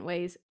in deviant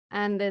ways.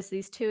 And there's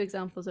these 2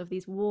 examples of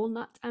these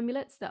walnut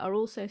amulets that are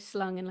also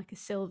slung in like a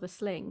silver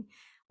sling,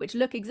 which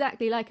look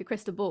exactly like a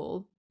crystal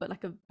ball, but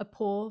like a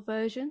poor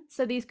version.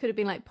 So these could have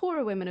been like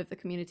poorer women of the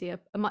community,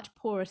 a much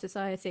poorer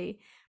society,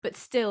 but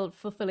still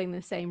fulfilling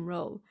the same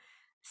role.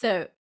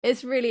 So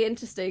it's really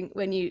interesting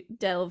when you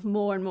delve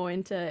more and more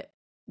into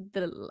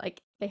the,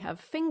 like, they have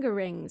finger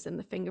rings, and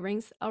the finger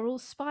rings are all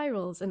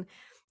spirals, and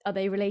are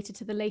they related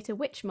to the later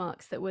witch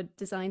marks that were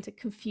designed to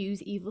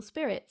confuse evil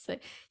spirits? So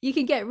you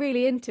can get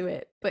really into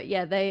it. But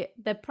yeah,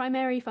 their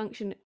primary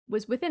function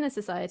was within a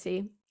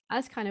society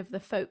as kind of the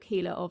folk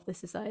healer of the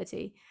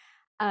society,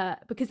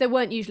 because there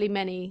weren't usually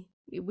many.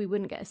 We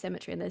wouldn't get a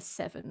cemetery and there's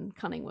 7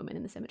 cunning women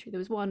in the cemetery. There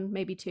was 1,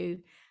 maybe 2.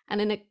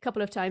 And in a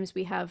couple of times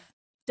we have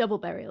double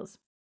burials.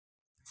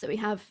 So we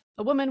have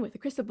a woman with a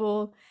crystal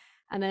ball,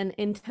 and then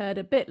interred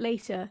a bit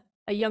later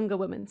a younger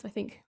woman. So I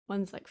think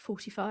one's like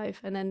 45,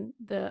 and then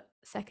the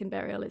second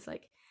burial is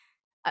like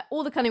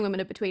all the cunning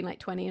women are between like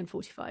 20 and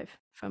 45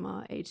 from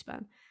our age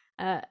span,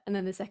 and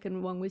then the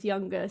second one was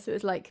younger, so it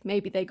was like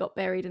maybe they got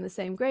buried in the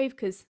same grave,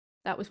 because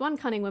that was one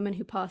cunning woman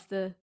who passed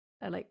the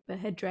like the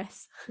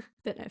headdress.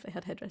 Don't know if they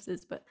had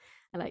headdresses, but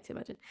I like to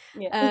imagine.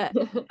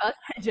 Passed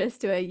headdress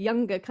to a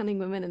younger cunning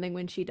woman, and then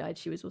when she died,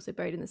 she was also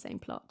buried in the same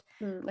plot,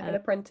 like an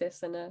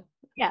apprentice and a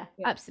yeah,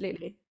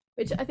 absolutely,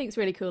 which I think is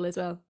really cool as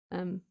well.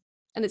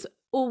 And it's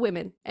all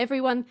women.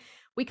 Everyone,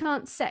 we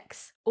can't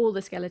sex all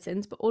the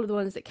skeletons, but all of the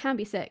ones that can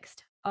be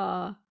sexed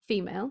are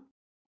female.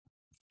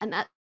 And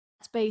that's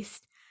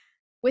based,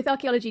 with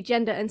archaeology,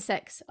 gender and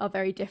sex are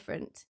very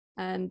different.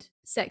 And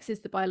sex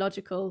is the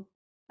biological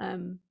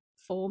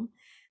form,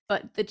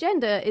 but the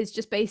gender is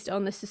just based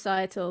on the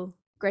societal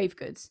grave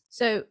goods.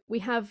 So we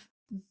have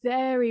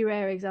very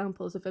rare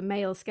examples of a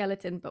male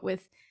skeleton, but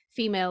with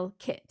female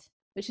kit,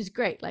 which is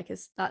great. Like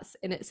that's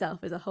in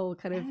itself is a whole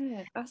kind of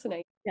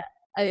fascinating. Yeah.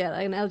 Yeah,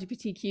 like an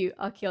LGBTQ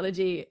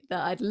archaeology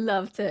that I'd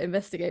love to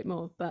investigate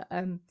more. But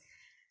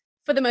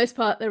for the most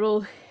part, they're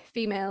all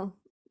female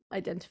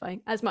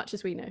identifying, as much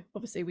as we know.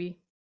 Obviously, we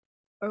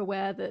are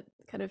aware that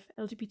kind of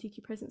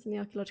LGBTQ presence in the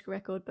archaeological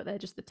record, but they're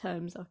just the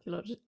terms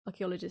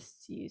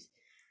archaeologists use.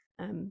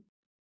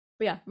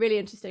 But yeah, really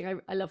interesting.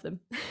 I love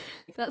them.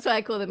 That's why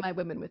I call them my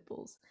women with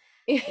balls.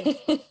 It's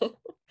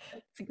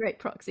a great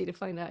proxy to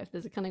find out if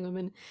there's a cunning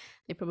woman.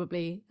 They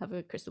probably have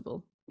a crystal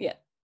ball. Yeah.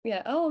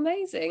 Yeah. Oh,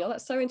 amazing. Oh,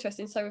 that's so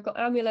interesting. So we've got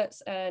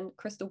amulets and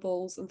crystal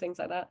balls and things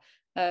like that.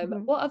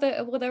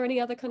 Were there any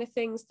other kind of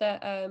things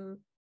that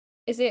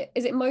is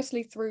it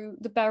mostly through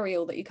the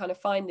burial that you kind of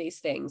find these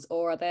things,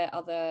 or are there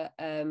other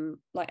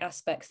like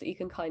aspects that you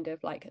can kind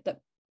of like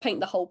that paint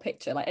the whole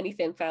picture, like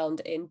anything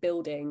found in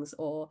buildings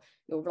or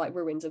like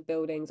ruins of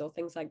buildings or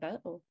things like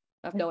that? Or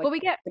I've no idea we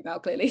get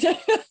about clearly.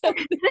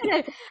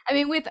 I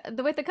mean, with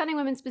the cunning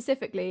women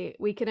specifically,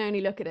 we can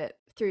only look at it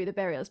through the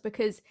burials,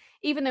 because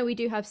even though we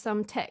do have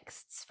some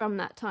texts from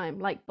that time,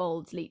 like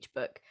Bold's Leech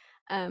Book,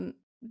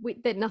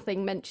 that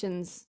nothing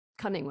mentions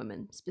cunning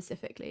women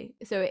specifically.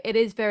 So it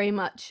is very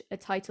much a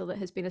title that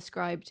has been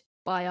ascribed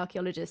by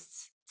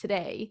archaeologists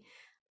today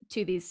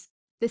to this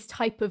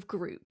type of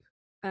group.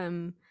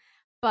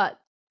 But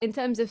in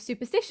terms of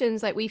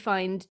superstitions, like we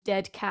find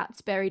dead cats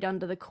buried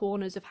under the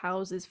corners of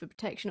houses for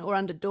protection, or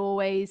under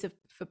doorways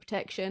for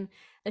protection,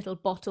 little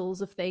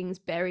bottles of things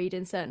buried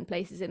in certain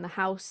places in the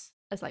house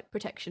as like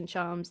protection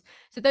charms.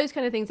 So those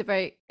kind of things are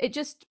very, it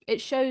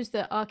shows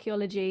that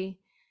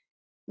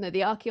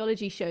the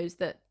archaeology shows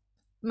that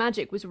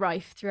magic was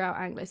rife throughout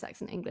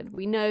Anglo-Saxon England.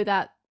 We know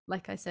that,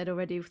 like I said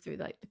already, through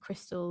like the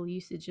crystal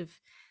usage of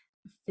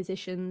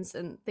physicians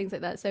and things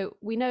like that. So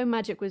we know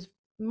magic was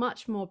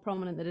much more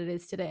prominent than it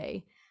is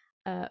today.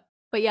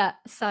 But yeah,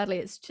 sadly,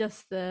 it's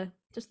just the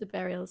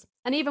burials.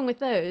 And even with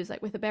those,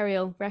 like with a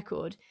burial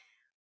record,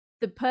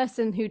 the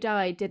person who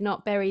died did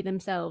not bury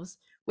themselves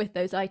with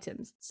those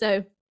items.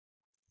 So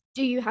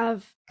do you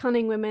have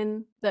cunning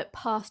women that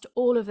passed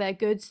all of their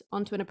goods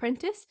onto an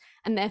apprentice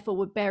and therefore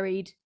were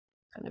buried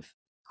kind of,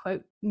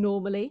 quote,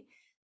 normally,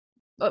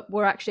 but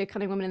were actually a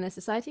cunning woman in their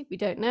society? We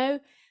don't know.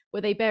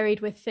 Were they buried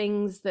with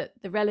things that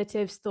the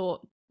relatives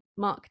thought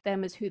marked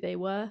them as who they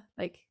were?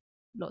 Like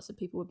lots of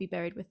people would be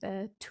buried with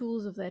their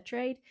tools of their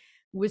trade.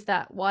 Was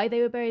that why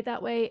they were buried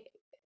that way?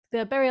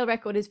 The burial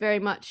record is very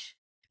much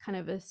kind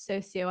of a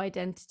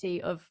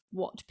socio-identity of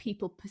what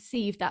people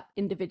perceive that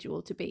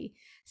individual to be.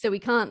 So we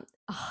can't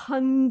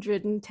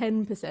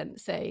 110%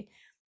 say,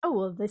 oh,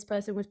 well, this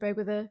person was buried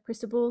with a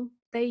crystal ball,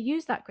 they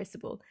used that crystal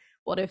ball.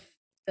 What if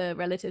the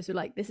relatives were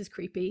like, this is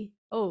creepy,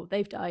 oh,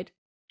 they've died,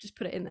 just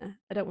put it in there,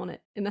 I don't want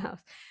it in the house?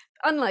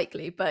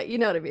 Unlikely, but you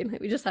know what I mean. Like,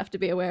 we just have to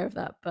be aware of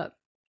that. But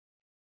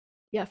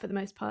yeah, for the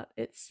most part,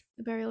 it's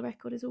the burial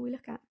record is all we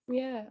look at.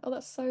 Yeah. Oh,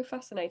 that's so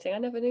fascinating. I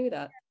never knew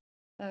that.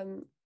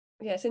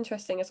 Yeah, it's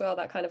interesting as well,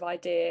 that kind of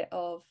idea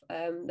of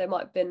there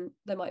might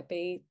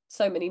be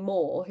so many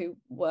more who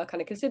were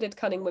kind of considered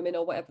cunning women,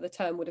 or whatever the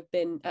term would have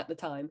been at the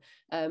time,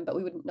 but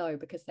we wouldn't know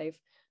because they've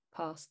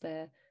passed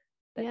their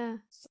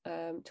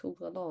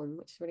tools along,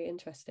 which is really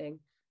interesting.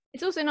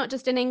 It's also not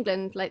just in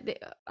England. Like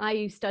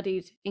I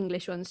studied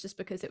English ones just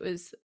because it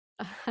was,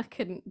 I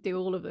couldn't do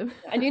all of them.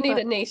 And you need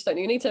a niche, don't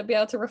you? You need to be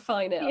able to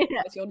refine it,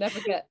 because you'll never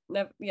get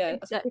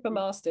exactly. A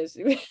master's.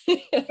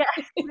 Yeah,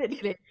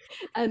 literally.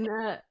 And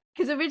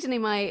because originally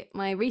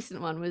my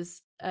recent one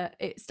was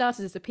it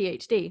started as a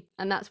PhD,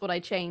 and that's what I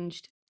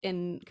changed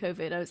in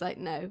COVID. I was like,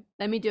 no,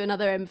 let me do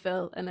another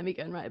MPhil and let me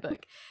go and write a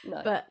book.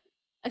 No. But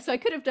so I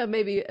could have done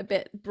maybe a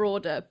bit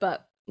broader,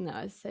 but no,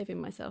 I was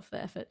saving myself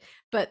the effort.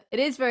 But it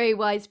is very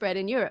widespread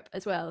in Europe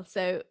as well.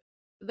 So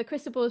the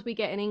crystal balls we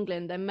get in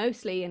England, they're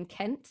mostly in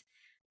Kent,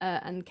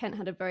 and Kent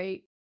had a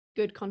very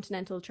good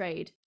continental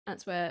trade.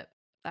 That's where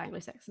the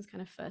Anglo-Saxons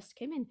kind of first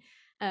came in,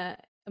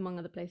 among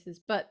other places.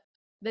 But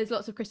there's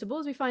lots of crystal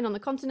balls we find on the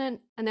continent,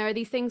 and there are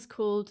these things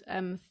called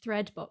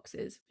thread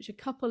boxes, which a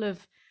couple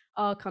of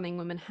our cunning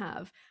women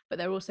have, but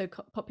they're also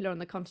popular on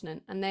the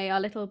continent. And they are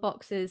little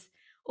boxes,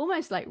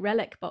 almost like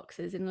relic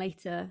boxes in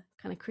later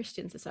kind of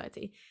Christian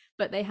society,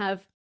 but they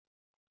have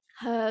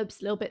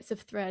herbs, little bits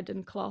of thread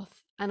and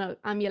cloth, and are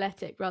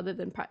amuletic rather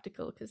than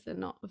practical because they're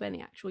not of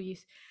any actual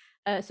use.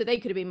 So they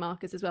could have been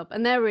markers as well,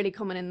 and they're really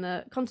common in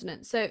the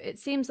continent. So it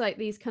seems like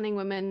these cunning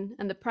women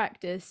and the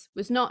practice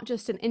was not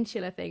just an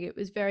insular thing, it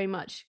was very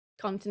much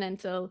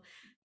continental,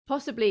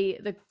 possibly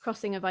the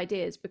crossing of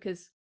ideas,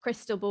 because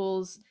crystal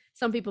balls,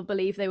 some people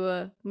believe they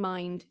were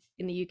mined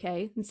in the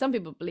UK, and some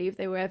people believe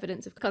they were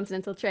evidence of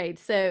continental trade.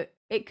 So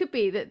it could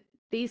be that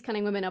these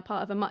cunning women are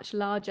part of a much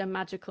larger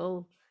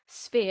magical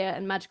sphere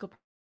and magical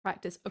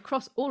practice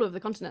across all of the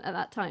continent at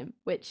that time,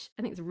 which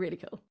I think is really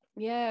cool.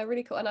 Yeah,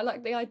 really cool. And I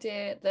like the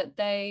idea that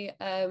they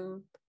I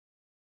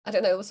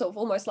don't know, it was sort of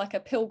almost like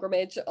a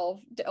pilgrimage of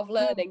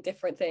learning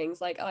different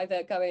things, like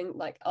either going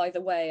like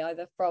either way,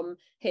 either from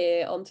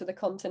here onto the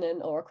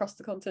continent or across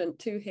the continent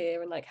to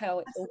here, and like how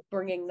it's all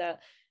bringing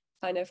that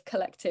kind of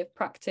collective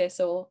practice,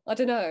 or I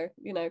don't know,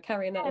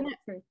 carrying that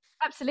through.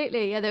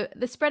 Absolutely. Yeah,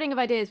 the spreading of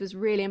ideas was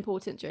really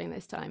important during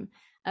this time.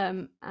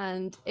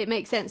 And it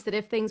makes sense that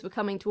if things were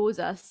coming towards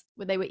us,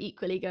 they were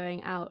equally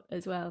going out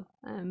as well,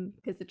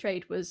 because the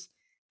trade was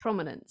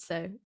prominent.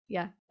 So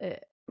yeah,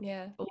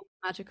 all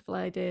magical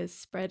ideas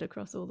spread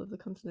across all of the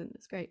continent.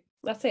 It's great.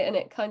 That's it. And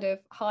it kind of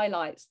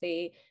highlights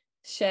the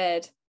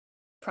shared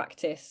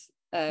practice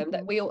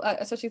that we all,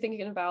 especially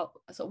thinking about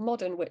sort of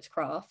modern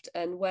witchcraft,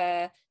 and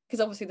where,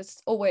 because obviously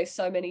there's always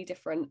so many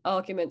different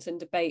arguments and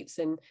debates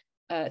and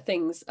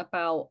things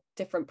about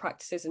different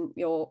practices and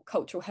your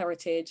cultural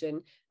heritage,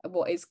 and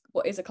what is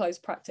a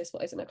closed practice,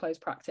 what isn't a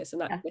closed practice,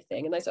 and that kind of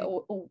thing, and those are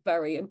all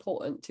very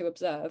important to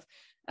observe.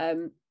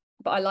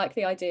 But I like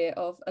the idea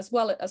of, as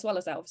well as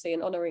that, obviously,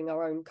 in honouring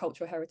our own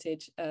cultural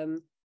heritage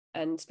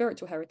and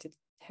spiritual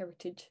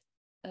heritage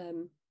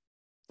and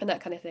that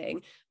kind of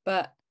thing.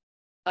 But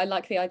I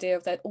like the idea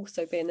of there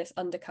also being this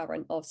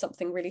undercurrent of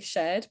something really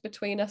shared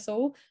between us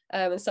all,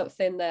 and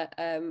something that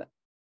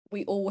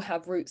we all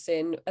have roots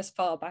in as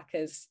far back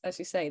as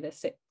you say, the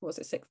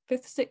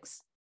fifth,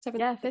 sixth,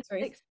 seventh, yeah, fifth,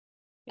 sixth.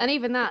 And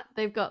even that,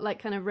 they've got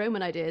like kind of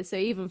Roman ideas, so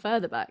even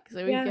further back.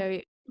 So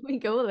we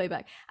go all the way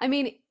back. I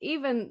mean,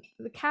 even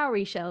the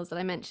cowrie shells that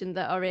I mentioned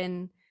that are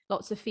in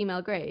lots of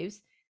female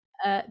graves,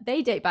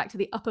 they date back to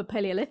the Upper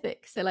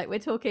Paleolithic. So like we're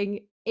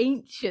talking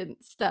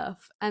ancient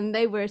stuff, and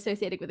they were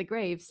associated with the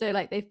grave. So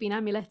like they've been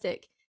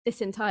amuletic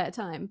this entire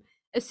time.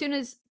 As soon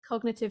as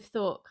cognitive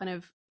thought kind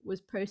of was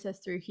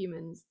processed through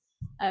humans,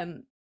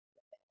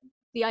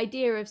 the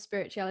idea of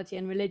spirituality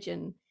and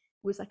religion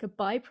was like a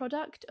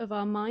byproduct of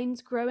our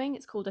minds growing.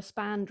 It's called a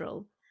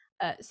spandrel.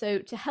 So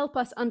to help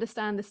us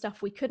understand the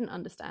stuff we couldn't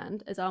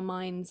understand as our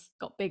minds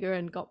got bigger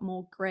and got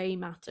more grey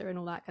matter and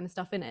all that kind of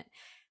stuff in it,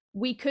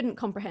 we couldn't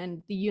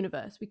comprehend the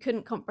universe. We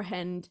couldn't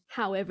comprehend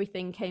how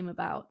everything came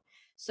about.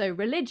 So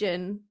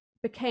religion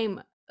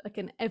became like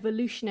an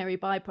evolutionary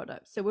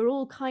byproduct. So we're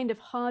all kind of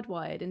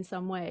hardwired in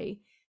some way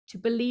to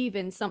believe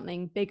in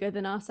something bigger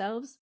than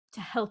ourselves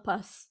to help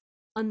us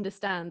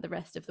understand the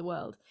rest of the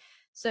world.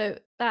 So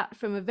that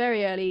from a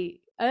very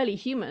early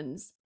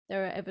humans,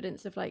 there are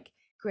evidence of like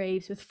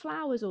graves with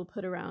flowers all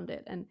put around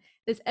it, and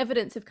there's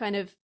evidence of kind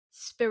of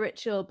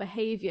spiritual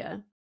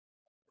behavior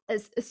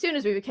as soon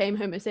as we became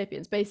Homo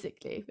sapiens,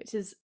 basically, which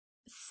is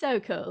so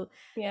cool.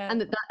 And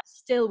that's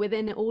still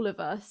within all of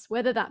us,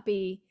 whether that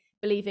be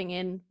believing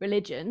in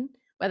religion,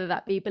 whether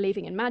that be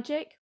believing in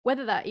magic,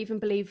 whether that even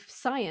believe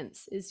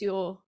science is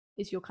your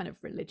kind of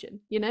religion,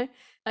 you know,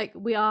 like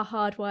we are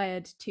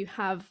hardwired to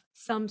have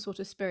some sort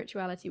of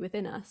spirituality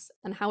within us,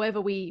 and however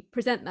we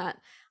present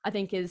that, I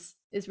think is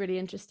really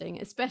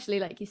interesting, especially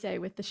like you say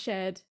with the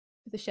shared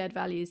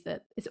values,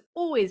 that it's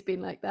always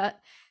been like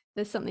that.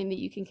 There's something that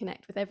you can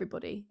connect with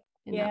everybody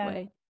in that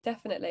way.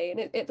 Definitely.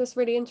 And it's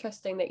really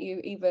interesting that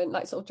you even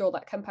like sort of draw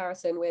that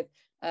comparison with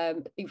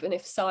even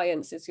if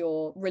science is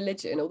your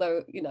religion,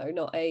 although, you know,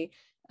 not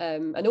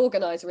an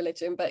organized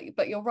religion,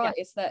 but you're right,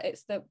 it's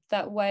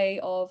that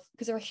way of,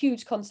 because there are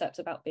huge concepts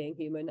about being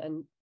human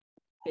and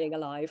being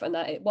alive, and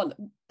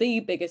the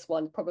biggest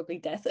one probably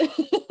death.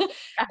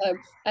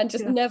 And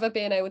just never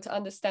being able to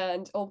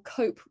understand or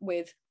cope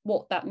with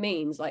what that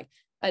means, like,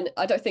 and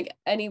I don't think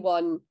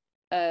anyone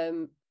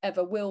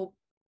ever will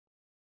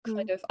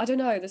kind of, I don't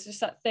know, there's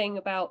just that thing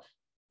about,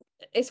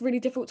 it's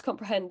really difficult to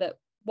comprehend that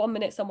 1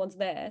 minute someone's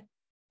there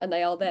and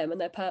they are them and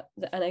they're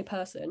a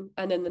person,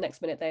 and then the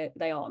next minute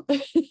they aren't.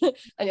 And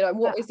you know,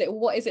 what is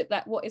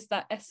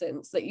that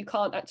essence that you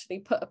can't actually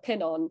put a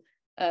pin on,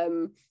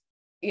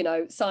 you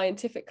know,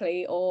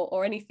 scientifically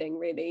or anything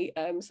really.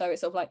 So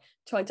it's sort of like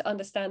trying to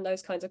understand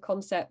those kinds of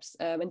concepts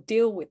and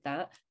deal with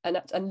that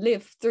and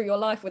live through your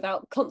life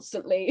without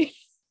constantly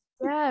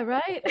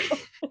right.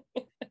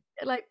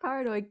 Like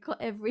paranoid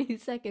every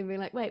second, being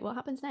like, wait, what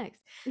happens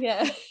next?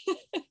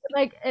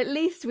 Like, at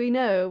least we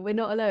know we're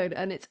not alone,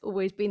 and it's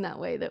always been that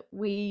way, that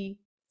we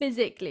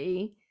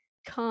physically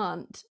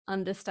can't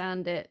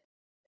understand it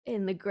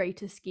in the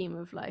greater scheme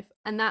of life,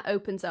 and that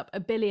opens up a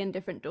billion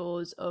different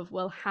doors of,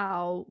 well,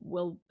 how,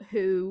 well,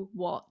 who,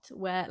 what,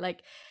 where,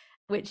 like,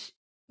 which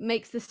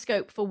makes the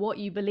scope for what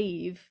you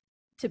believe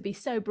to be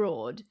so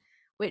broad,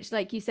 which,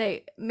 like you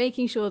say,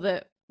 making sure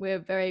that we're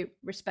very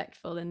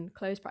respectful in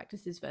closed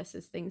practices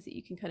versus things that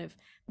you can kind of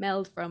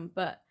meld from.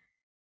 But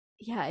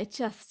yeah,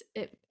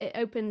 it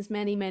opens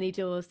many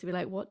doors to be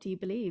like, what do you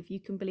believe? You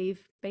can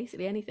believe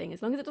basically anything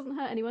as long as it doesn't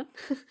hurt anyone.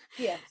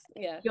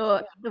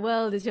 The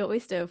world is your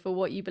oyster for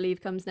what you believe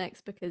comes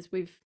next, because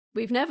we've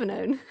never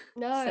known.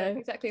 No, so,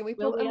 exactly. We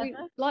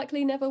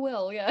likely never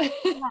will.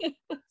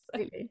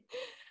 Absolutely.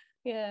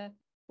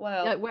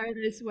 Wow. Like,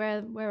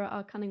 where are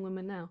our cunning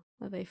women now?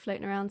 Are they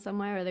floating around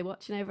somewhere? Are they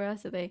watching over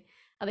us? Are they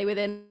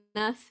within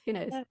us? Who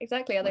knows?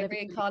 Exactly. Are they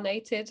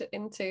reincarnated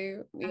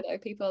into, you know,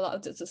 people?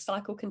 Does the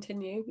cycle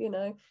continue, you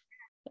know?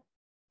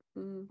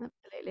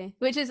 Absolutely.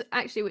 Which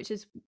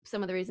is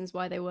some of the reasons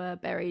why they were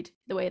buried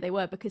the way they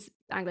were, because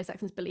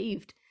Anglo-Saxons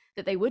believed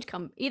that they would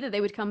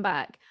come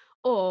back,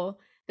 or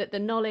that the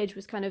knowledge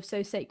was kind of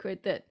so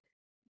sacred that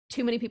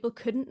too many people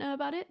couldn't know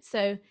about it.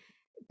 So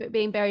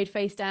being buried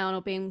face down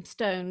or being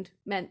stoned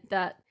meant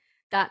that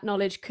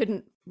knowledge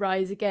couldn't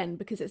rise again,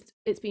 because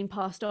it's been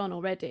passed on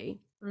already.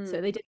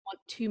 So they didn't want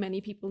too many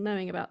people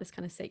knowing about this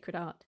kind of sacred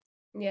art.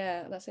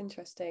 Yeah, that's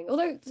interesting.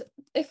 Although,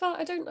 if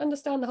I don't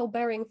understand the whole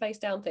burying face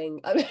down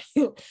thing, I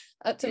mean,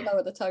 to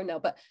lower the tone now,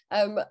 but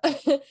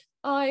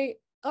I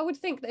would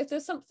think that if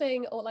there's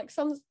something, or like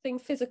something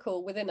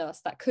physical within us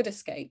that could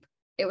escape,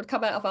 it would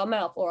come out of our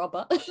mouth or our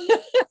butt. So,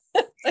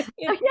 Oh,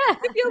 yeah.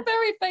 if you're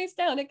buried face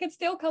down, it could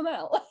still come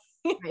out.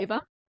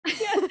 Raver.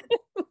 Yeah.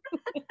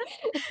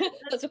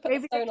 Let's just put a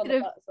Maybe stone on the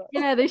butt as well.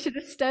 yeah, they should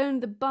have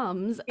stoned the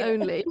bums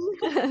only,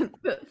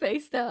 but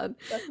face down.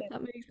 That's it.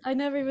 I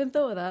never even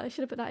thought of that. I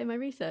should have put that in my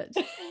research.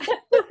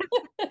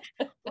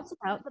 What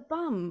about the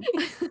bum?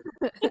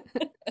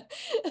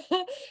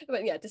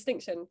 But yeah,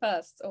 distinction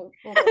first.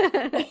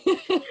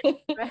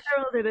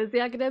 Heralded as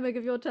the academic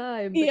of your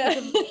time. Yeah.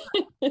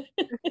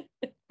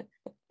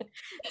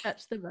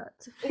 Touch the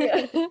butt.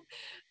 Yeah.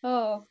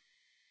 Oh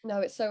no,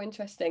 it's so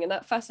interesting, and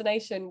that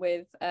fascination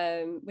with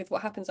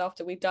what happens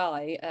after we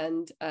die,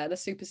 and the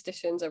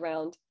superstitions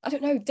around, I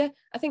don't know,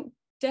 I think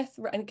death,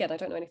 and again, I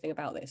don't know anything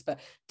about this, but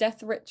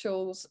death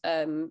rituals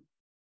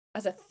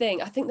as a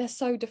thing, I think they're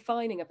so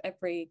defining of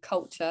every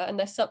culture, and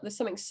there's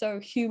something so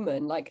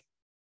human, like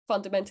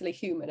fundamentally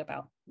human,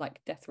 about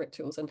like death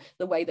rituals and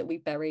the way that we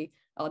bury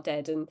our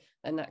dead and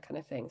that kind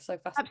of thing. So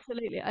fascinating.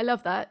 Absolutely. I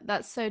love that.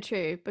 That's so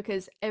true,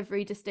 because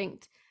every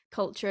distinct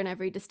culture and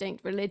every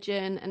distinct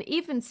religion, and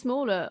even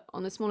smaller,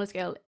 on a smaller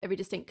scale, every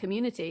distinct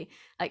community,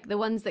 like the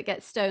ones that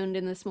get stoned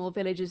in the small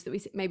villages that we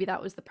see, maybe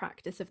that was the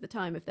practice of the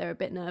time. If they're a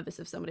bit nervous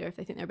of somebody, or if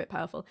they think they're a bit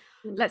powerful,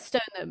 let's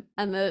stone them.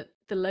 And the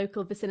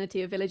local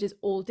vicinity of villages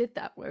all did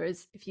that.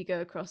 Whereas if you go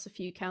across a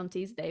few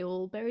counties, they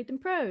all buried them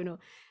prone. Or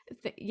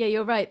yeah,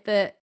 you're right,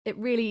 that it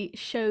really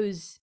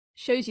shows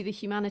you the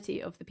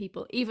humanity of the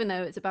people, even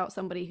though it's about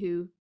somebody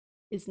who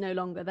is no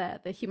longer there.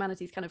 The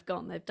humanity's kind of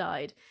gone, they've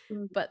died.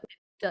 But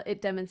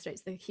it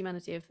demonstrates the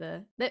humanity of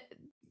the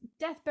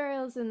death,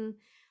 burials, and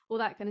all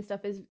that kind of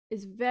stuff is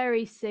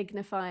very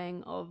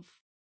signifying of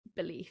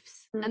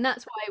beliefs. And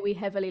that's why we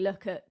heavily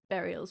look at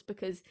burials,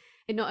 because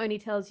it not only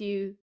tells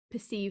you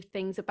perceived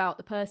things about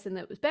the person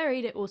that was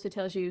buried, it also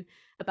tells you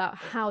about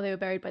how they were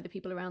buried by the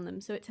people around them.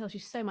 So it tells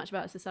you so much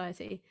about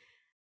society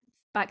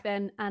back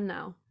then and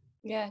now.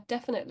 Yeah,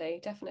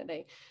 definitely.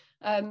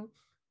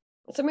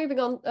 So moving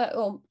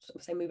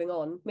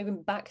on,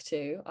 moving back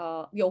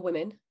to your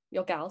women,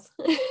 your gals.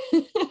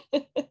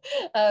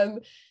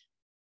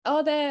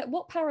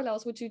 What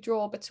parallels would you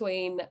draw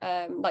between,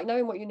 like,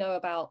 knowing what you know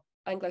about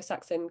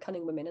Anglo-Saxon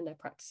cunning women and their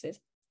practices?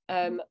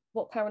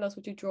 What parallels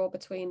would you draw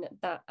between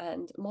that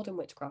and modern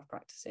witchcraft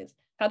practices?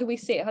 How do we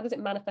see it? How does it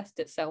manifest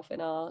itself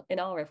in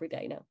our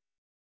everyday now?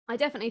 I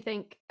definitely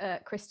think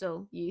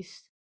crystal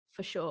use,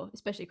 for sure,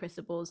 especially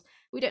crystal balls.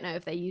 We don't know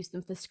if they used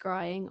them for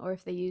scrying or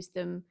if they used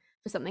them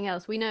for something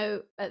else. We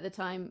know at the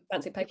time,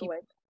 fancy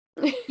paperweight.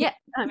 Yeah,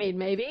 I mean,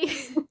 maybe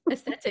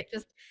aesthetic,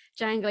 just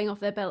jangling off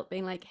their belt,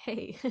 being like,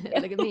 "Hey,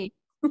 look at me."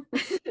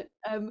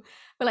 But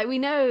like, we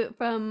know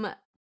from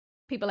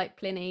people like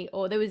Pliny,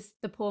 or there was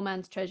the Poor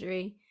Man's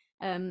Treasury,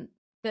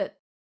 that,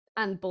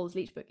 and Ball's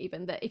Leech Book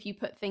even, that if you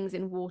put things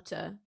in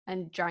water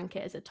and drank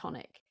it as a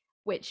tonic,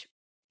 which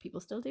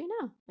people still do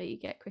now, that you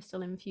get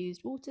crystal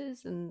infused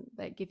waters and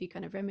they give you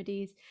kind of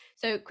remedies.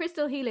 So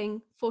crystal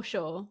healing for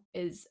sure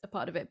is a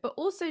part of it, but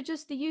also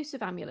just the use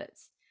of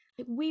amulets.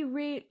 We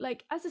really,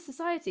 like, as a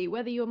society,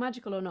 whether you're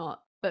magical or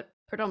not, but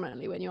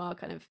predominantly when you are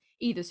kind of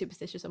either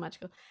superstitious or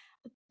magical,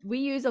 we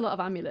use a lot of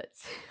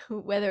amulets,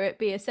 whether it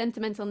be a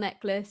sentimental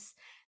necklace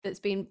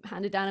that's been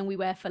handed down and we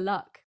wear for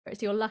luck, or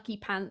it's your lucky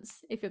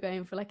pants if you're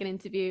going for like an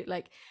interview.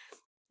 Like,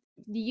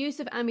 the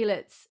use of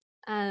amulets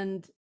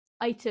and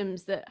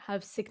items that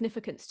have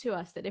significance to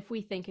us, that if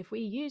we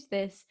use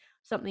this,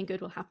 something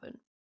good will happen,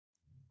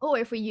 or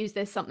if we use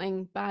this,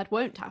 something bad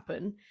won't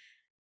happen,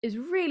 is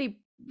really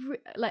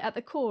like at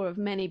the core of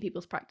many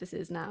people's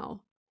practices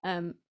now.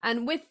 And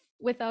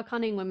with our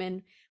cunning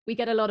women, we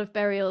get a lot of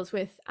burials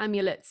with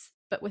amulets,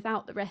 but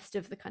without the rest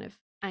of the kind of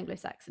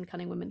Anglo-Saxon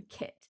cunning women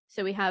kit.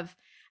 So we have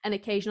an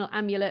occasional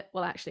amulet.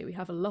 Well, actually, we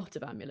have a lot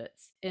of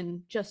amulets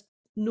in just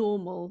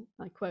normal,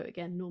 I quote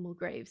again, normal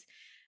graves,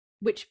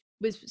 which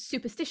was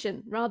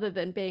superstition rather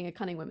than being a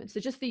cunning woman. So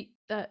just the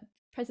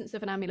presence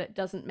of an amulet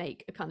doesn't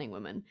make a cunning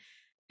woman.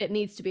 It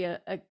needs to be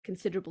a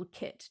considerable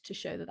kit to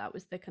show that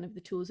was the kind of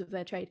the tools of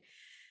their trade.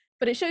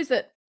 But it shows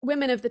that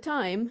women of the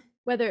time,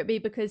 whether it be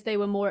because they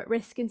were more at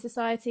risk in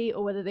society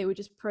or whether they were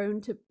just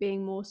prone to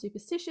being more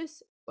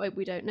superstitious,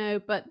 we don't know,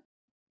 but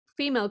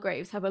female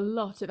graves have a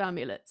lot of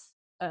amulets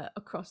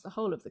across the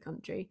whole of the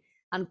country,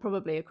 and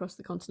probably across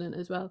the continent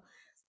as well,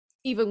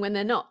 even when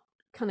they're not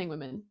cunning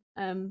women.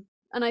 And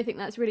I think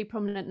that's really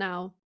prominent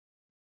now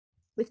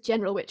with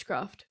general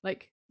witchcraft.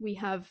 Like, we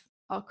have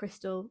our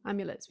crystal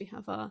amulets, we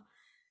have our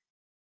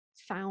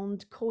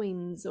found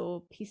coins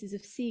or pieces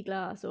of sea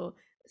glass or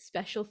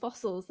special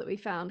fossils that we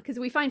found, because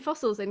we find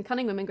fossils in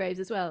cunning women graves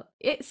as well.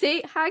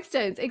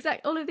 Hagstones,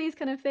 exact, all of these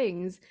kind of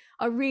things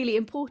are really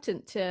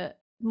important to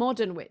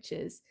modern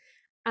witches,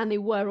 and they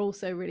were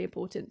also really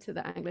important to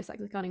the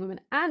Anglo-Saxon cunning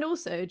women, and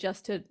also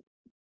just to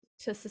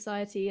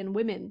society and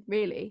women,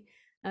 really,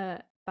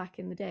 back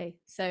in the day.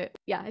 So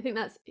yeah, I think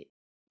that's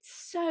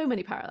so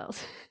many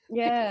parallels.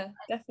 Yeah,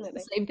 definitely.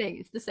 It's the same thing.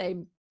 It's the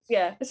same.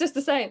 Yeah, it's just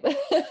the same.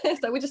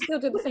 So we just still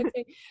do the same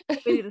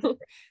thing.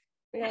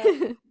 Yeah.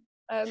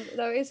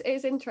 No, it's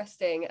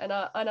interesting, and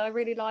I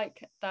really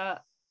like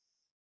that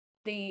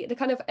the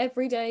kind of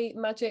everyday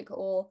magic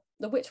or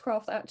the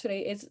witchcraft that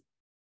actually is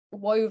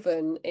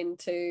woven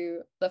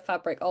into the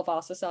fabric of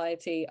our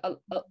society,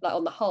 like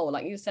on the whole,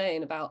 like you were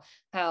saying about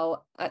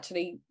how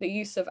actually the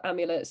use of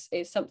amulets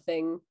is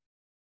something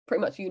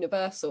pretty much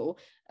universal.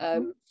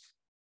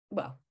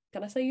 Well,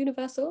 can I say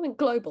universal? I mean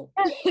global.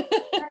 Yeah.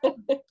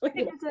 I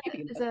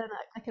think there's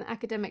like an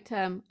academic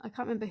term. I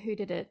can't remember who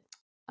did it.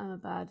 I'm a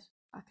bad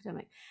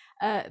academic.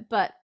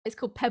 But it's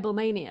called pebble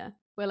mania,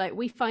 where like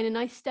we find a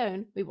nice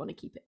stone, we want to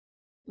keep it.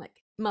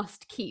 Like,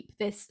 must keep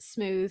this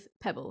smooth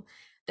pebble.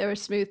 There are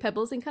smooth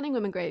pebbles in cunning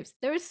women graves.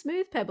 There are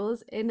smooth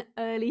pebbles in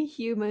early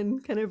human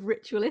kind of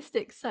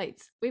ritualistic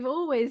sites. We've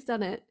always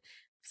done it.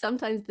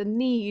 Sometimes the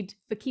need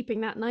for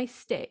keeping that nice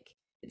stick,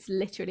 it's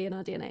literally in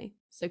our DNA.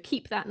 So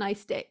keep that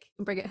nice stick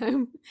and bring it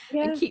home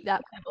and keep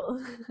that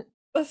pebble.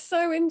 That's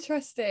so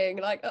interesting.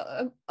 Like,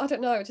 I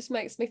don't know, it just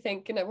makes me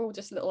think, you know, we're all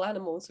just little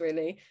animals,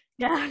 really.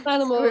 Yeah.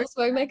 Animals,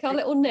 we make our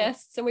little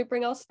nests and we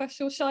bring our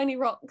special shiny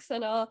rocks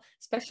and our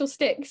special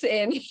sticks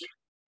in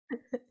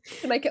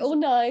to make it all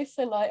nice.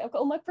 And like, I've got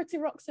all my pretty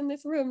rocks in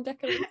this room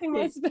decorating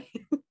my space.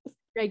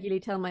 Regularly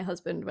tell my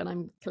husband when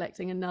I'm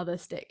collecting another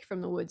stick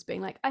from the woods,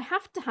 being like, I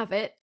have to have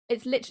it.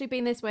 It's literally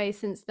been this way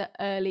since the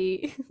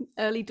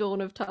early dawn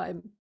of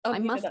time. I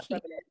must keep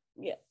it.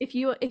 Yeah. If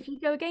you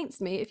go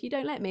against me, if you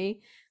don't let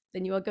me,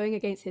 then you are going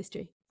against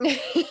history. He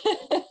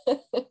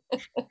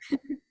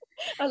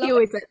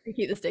always lets me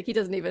keep the stick. He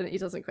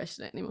doesn't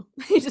question it anymore.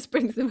 He just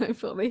brings them home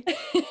for me.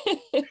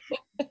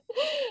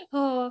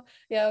 Oh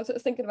yeah, I was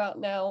thinking about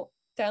now,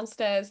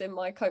 downstairs in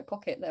my coat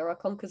pocket there are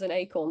conkers and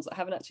acorns that I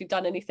haven't actually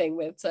done anything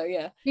with, so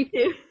yeah. Me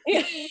too.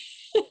 Yeah.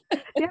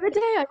 The other day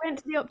I went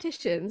to the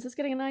opticians, I was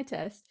getting an eye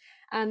test,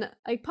 and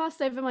I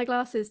passed over my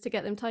glasses to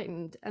get them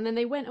tightened, and then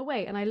they went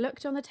away, and I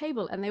looked on the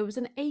table and there was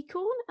an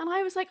acorn, and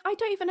I was like, I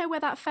don't even know where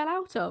that fell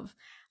out of.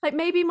 Like,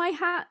 maybe my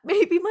hat,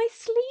 maybe my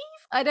sleeve,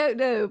 I don't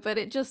know, but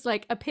it just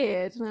like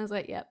appeared, and I was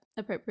like, yep,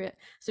 appropriate.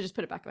 So just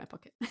put it back in my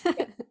pocket.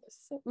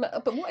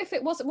 But what if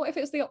it wasn't? What if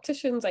it was the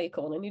optician's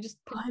acorn and you just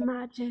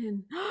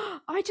imagine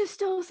I just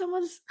stole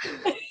someone's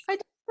I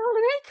just stole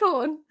an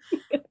acorn.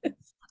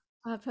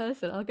 Bad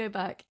person. I'll go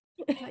back.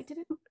 Like, did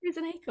it use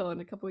an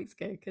acorn a couple weeks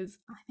ago? Because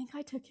I think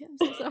I took it.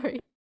 I'm so sorry.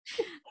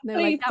 No,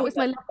 like, that was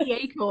my lucky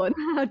acorn.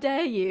 How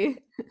dare you?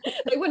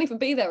 They won't even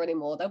be there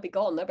anymore. They'll be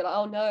gone. They'll be like,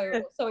 oh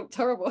no, something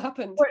terrible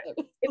happened.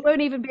 It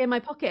won't even be in my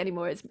pocket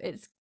anymore.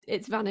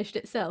 It's vanished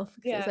itself.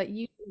 Yeah. It's like,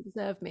 you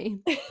deserve me.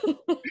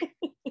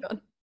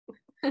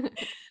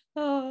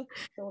 Oh,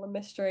 it's all a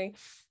mystery.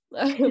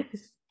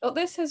 Well,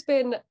 this has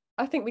been,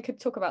 I think we could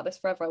talk about this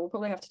forever. We'll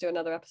probably have to do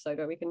another episode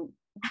where we can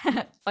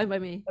fine by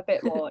me a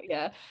bit more.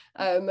 Yeah.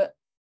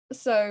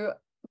 So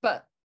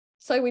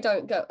we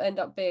don't end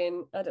up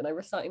being, I don't know,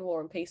 reciting War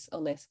and Peace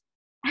on this.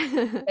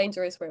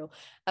 Danger is real.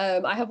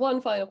 I have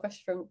one final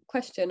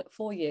question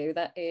for you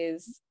that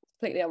is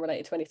completely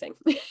unrelated to anything.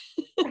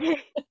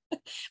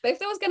 But if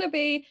there was going to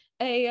be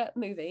a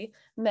movie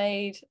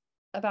made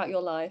about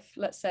your life,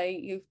 let's say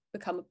you've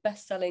become a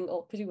best-selling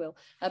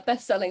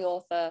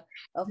author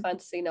of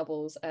fantasy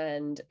novels,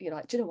 and you're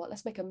like, do you know what,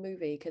 let's make a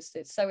movie because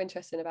it's so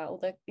interesting about all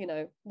the, you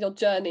know, your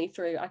journey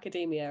through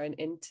academia and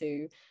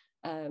into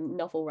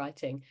novel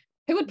writing.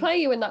 Who would play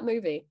you in that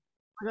movie?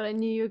 Oh my God, I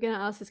knew you were going to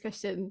ask this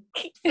question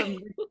from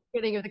the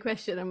beginning of the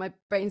question, and my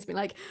brain's been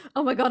like,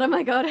 oh my god, who?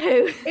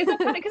 It's a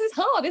panic because it's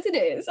hard, isn't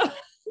it?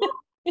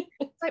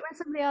 It's like when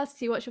somebody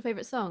asks you what's your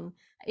favorite song.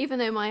 Even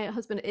though my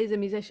husband is a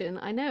musician,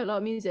 I know a lot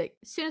of music.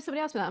 As soon as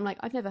somebody asks me that, I'm like,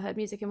 I've never heard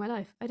music in my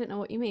life. I don't know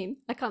what you mean.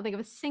 I can't think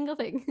of a single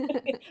thing.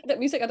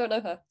 Music, I don't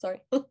know her.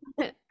 Sorry.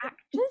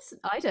 Actors?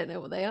 I don't know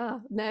what they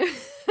are. No.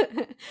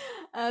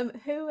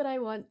 Who would I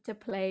want to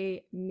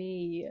play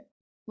me?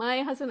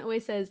 My husband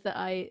always says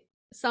that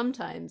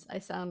sometimes I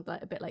sound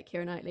like a bit like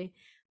Keira Knightley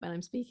when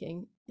I'm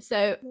speaking.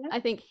 So yeah.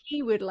 I think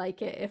he would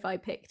like it if I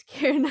picked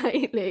Keira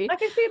Knightley. I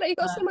can see that you've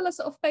got a similar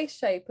sort of face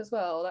shape as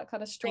well, that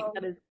kind of strong.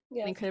 That is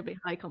an incredibly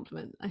high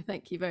compliment. I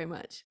thank you very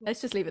much.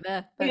 Let's just leave it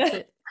there. That's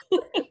it.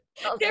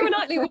 Keira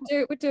Knightley would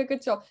do a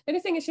good job. The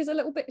only thing is she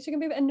can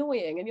be a bit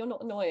annoying, and you're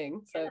not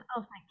annoying. So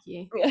oh, thank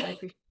you. Yeah. I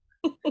appreciate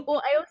it.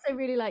 Well, I also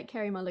really like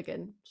Carey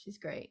Mulligan. She's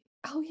great.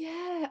 Oh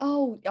yeah.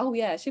 Oh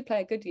yeah. She'd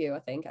play a good you, I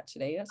think,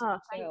 actually. That's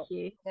thank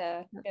you.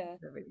 Yeah.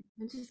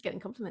 I'm just getting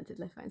complimented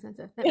left, right, and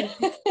centre.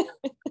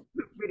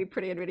 Really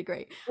pretty and really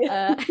great.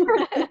 Yeah.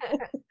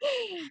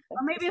 Or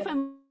maybe if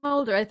I'm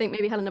older, I think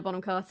maybe Helena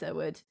Bonham Carter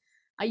would.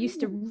 I used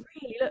to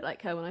really look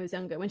like her when I was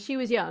younger. When she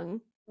was young,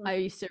 I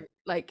used to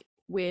like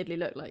weirdly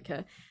look like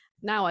her.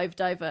 Now I've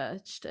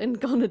diverged and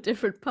gone a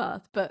different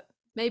path, but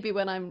maybe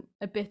when I'm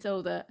a bit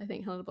older, I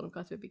think Helena Bonham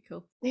Carter would be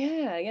cool.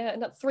 Yeah,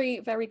 and that's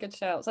 3 very good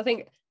shouts. I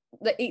think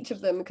that each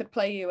of them could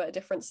play you at a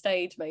different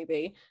stage,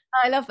 maybe.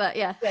 I love that.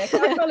 Yeah.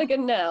 Carey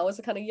Mulligan now as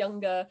a kind of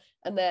younger,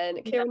 and then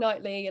Keira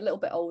Knightley a little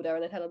bit older,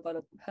 and then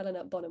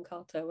Helena Bonham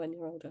Carter when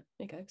you're older.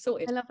 There you go,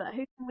 sorted. I love that.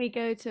 Who can we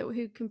go to?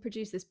 Who can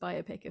produce this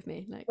biopic of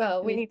me? Like,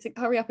 well, we need to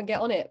hurry up and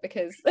get on it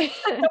because I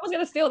was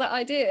going to steal that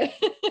idea.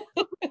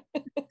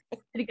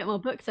 Did you get more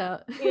books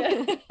out?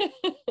 Yeah.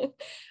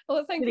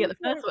 Well, thank Really you. get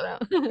the first one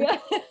out. Yeah.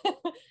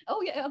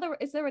 Oh, yeah.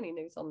 Is there any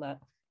news on that?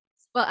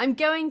 Well, I'm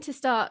going to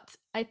start.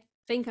 I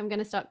think I'm going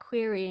to start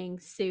querying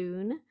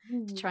soon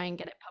to try and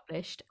get it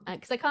published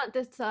because I can't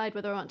decide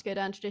whether I want to go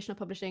down traditional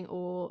publishing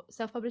or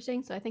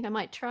self-publishing. So I think I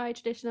might try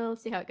traditional,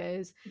 see how it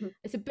goes.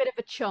 It's a bit of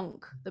a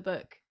chunk, the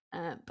book,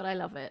 but I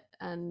love it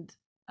and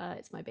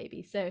it's my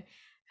baby. So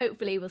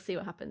hopefully we'll see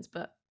what happens.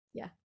 But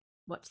yeah,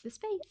 watch the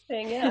space.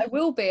 Yeah, I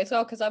will be as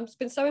well because I've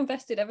been so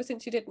invested ever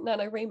since you did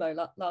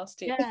NaNoWriMo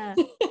last year. Yeah.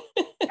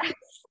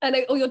 And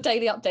all your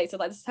daily updates are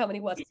like, this is how many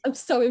words. I'm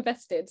so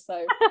invested.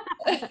 So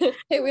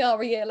here we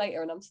are a year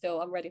later and I'm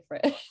ready for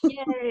it.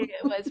 Yay.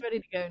 Well, it's ready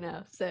to go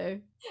now. So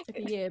it took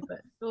a year, but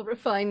it's all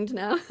refined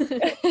now. Lots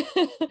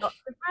of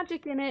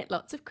magic in it,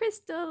 lots of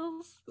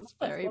crystals. It's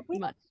very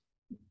much.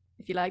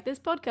 If you like this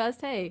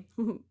podcast, hey,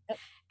 come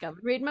and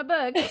read my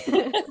book.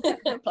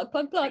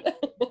 Plug.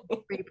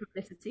 Free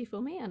publicity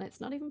for me, and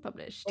it's not even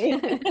published.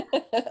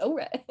 All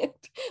right.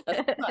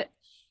 That's right.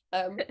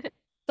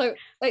 So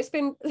it's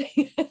been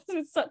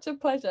such a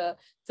pleasure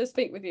to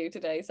speak with you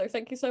today. So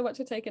thank you so much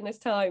for taking this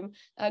time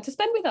to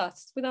spend with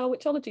us, with our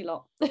Witchology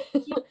lot.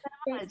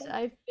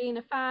 I've been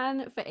a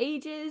fan for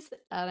ages,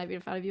 and I've been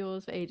a fan of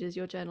yours for ages.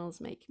 Your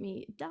journals make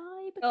me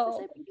die because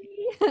they're so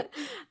pretty.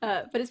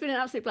 But it's been an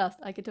absolute blast.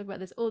 I could talk about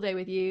this all day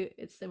with you.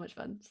 It's so much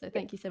fun. So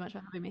thank you so much for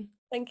having me.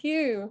 Thank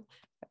you.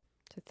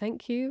 So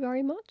thank you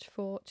very much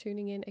for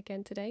tuning in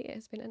again today. It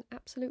has been an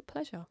absolute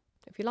pleasure.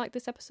 If you like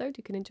this episode,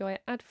 you can enjoy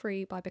it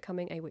ad-free by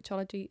becoming a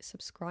Witchology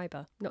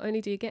subscriber. Not only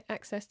do you get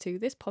access to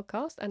this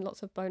podcast and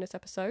lots of bonus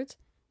episodes,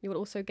 you will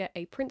also get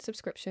a print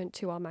subscription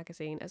to our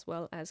magazine, as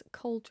well as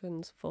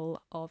cauldrons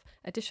full of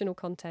additional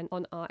content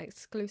on our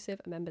exclusive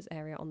members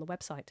area on the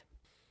website.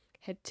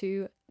 Head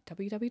to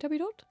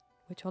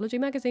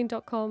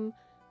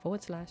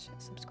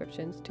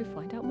www.witchologymagazine.com/subscriptions to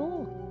find out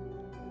more.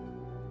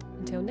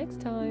 Until next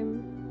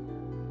time,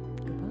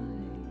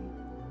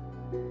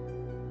 goodbye.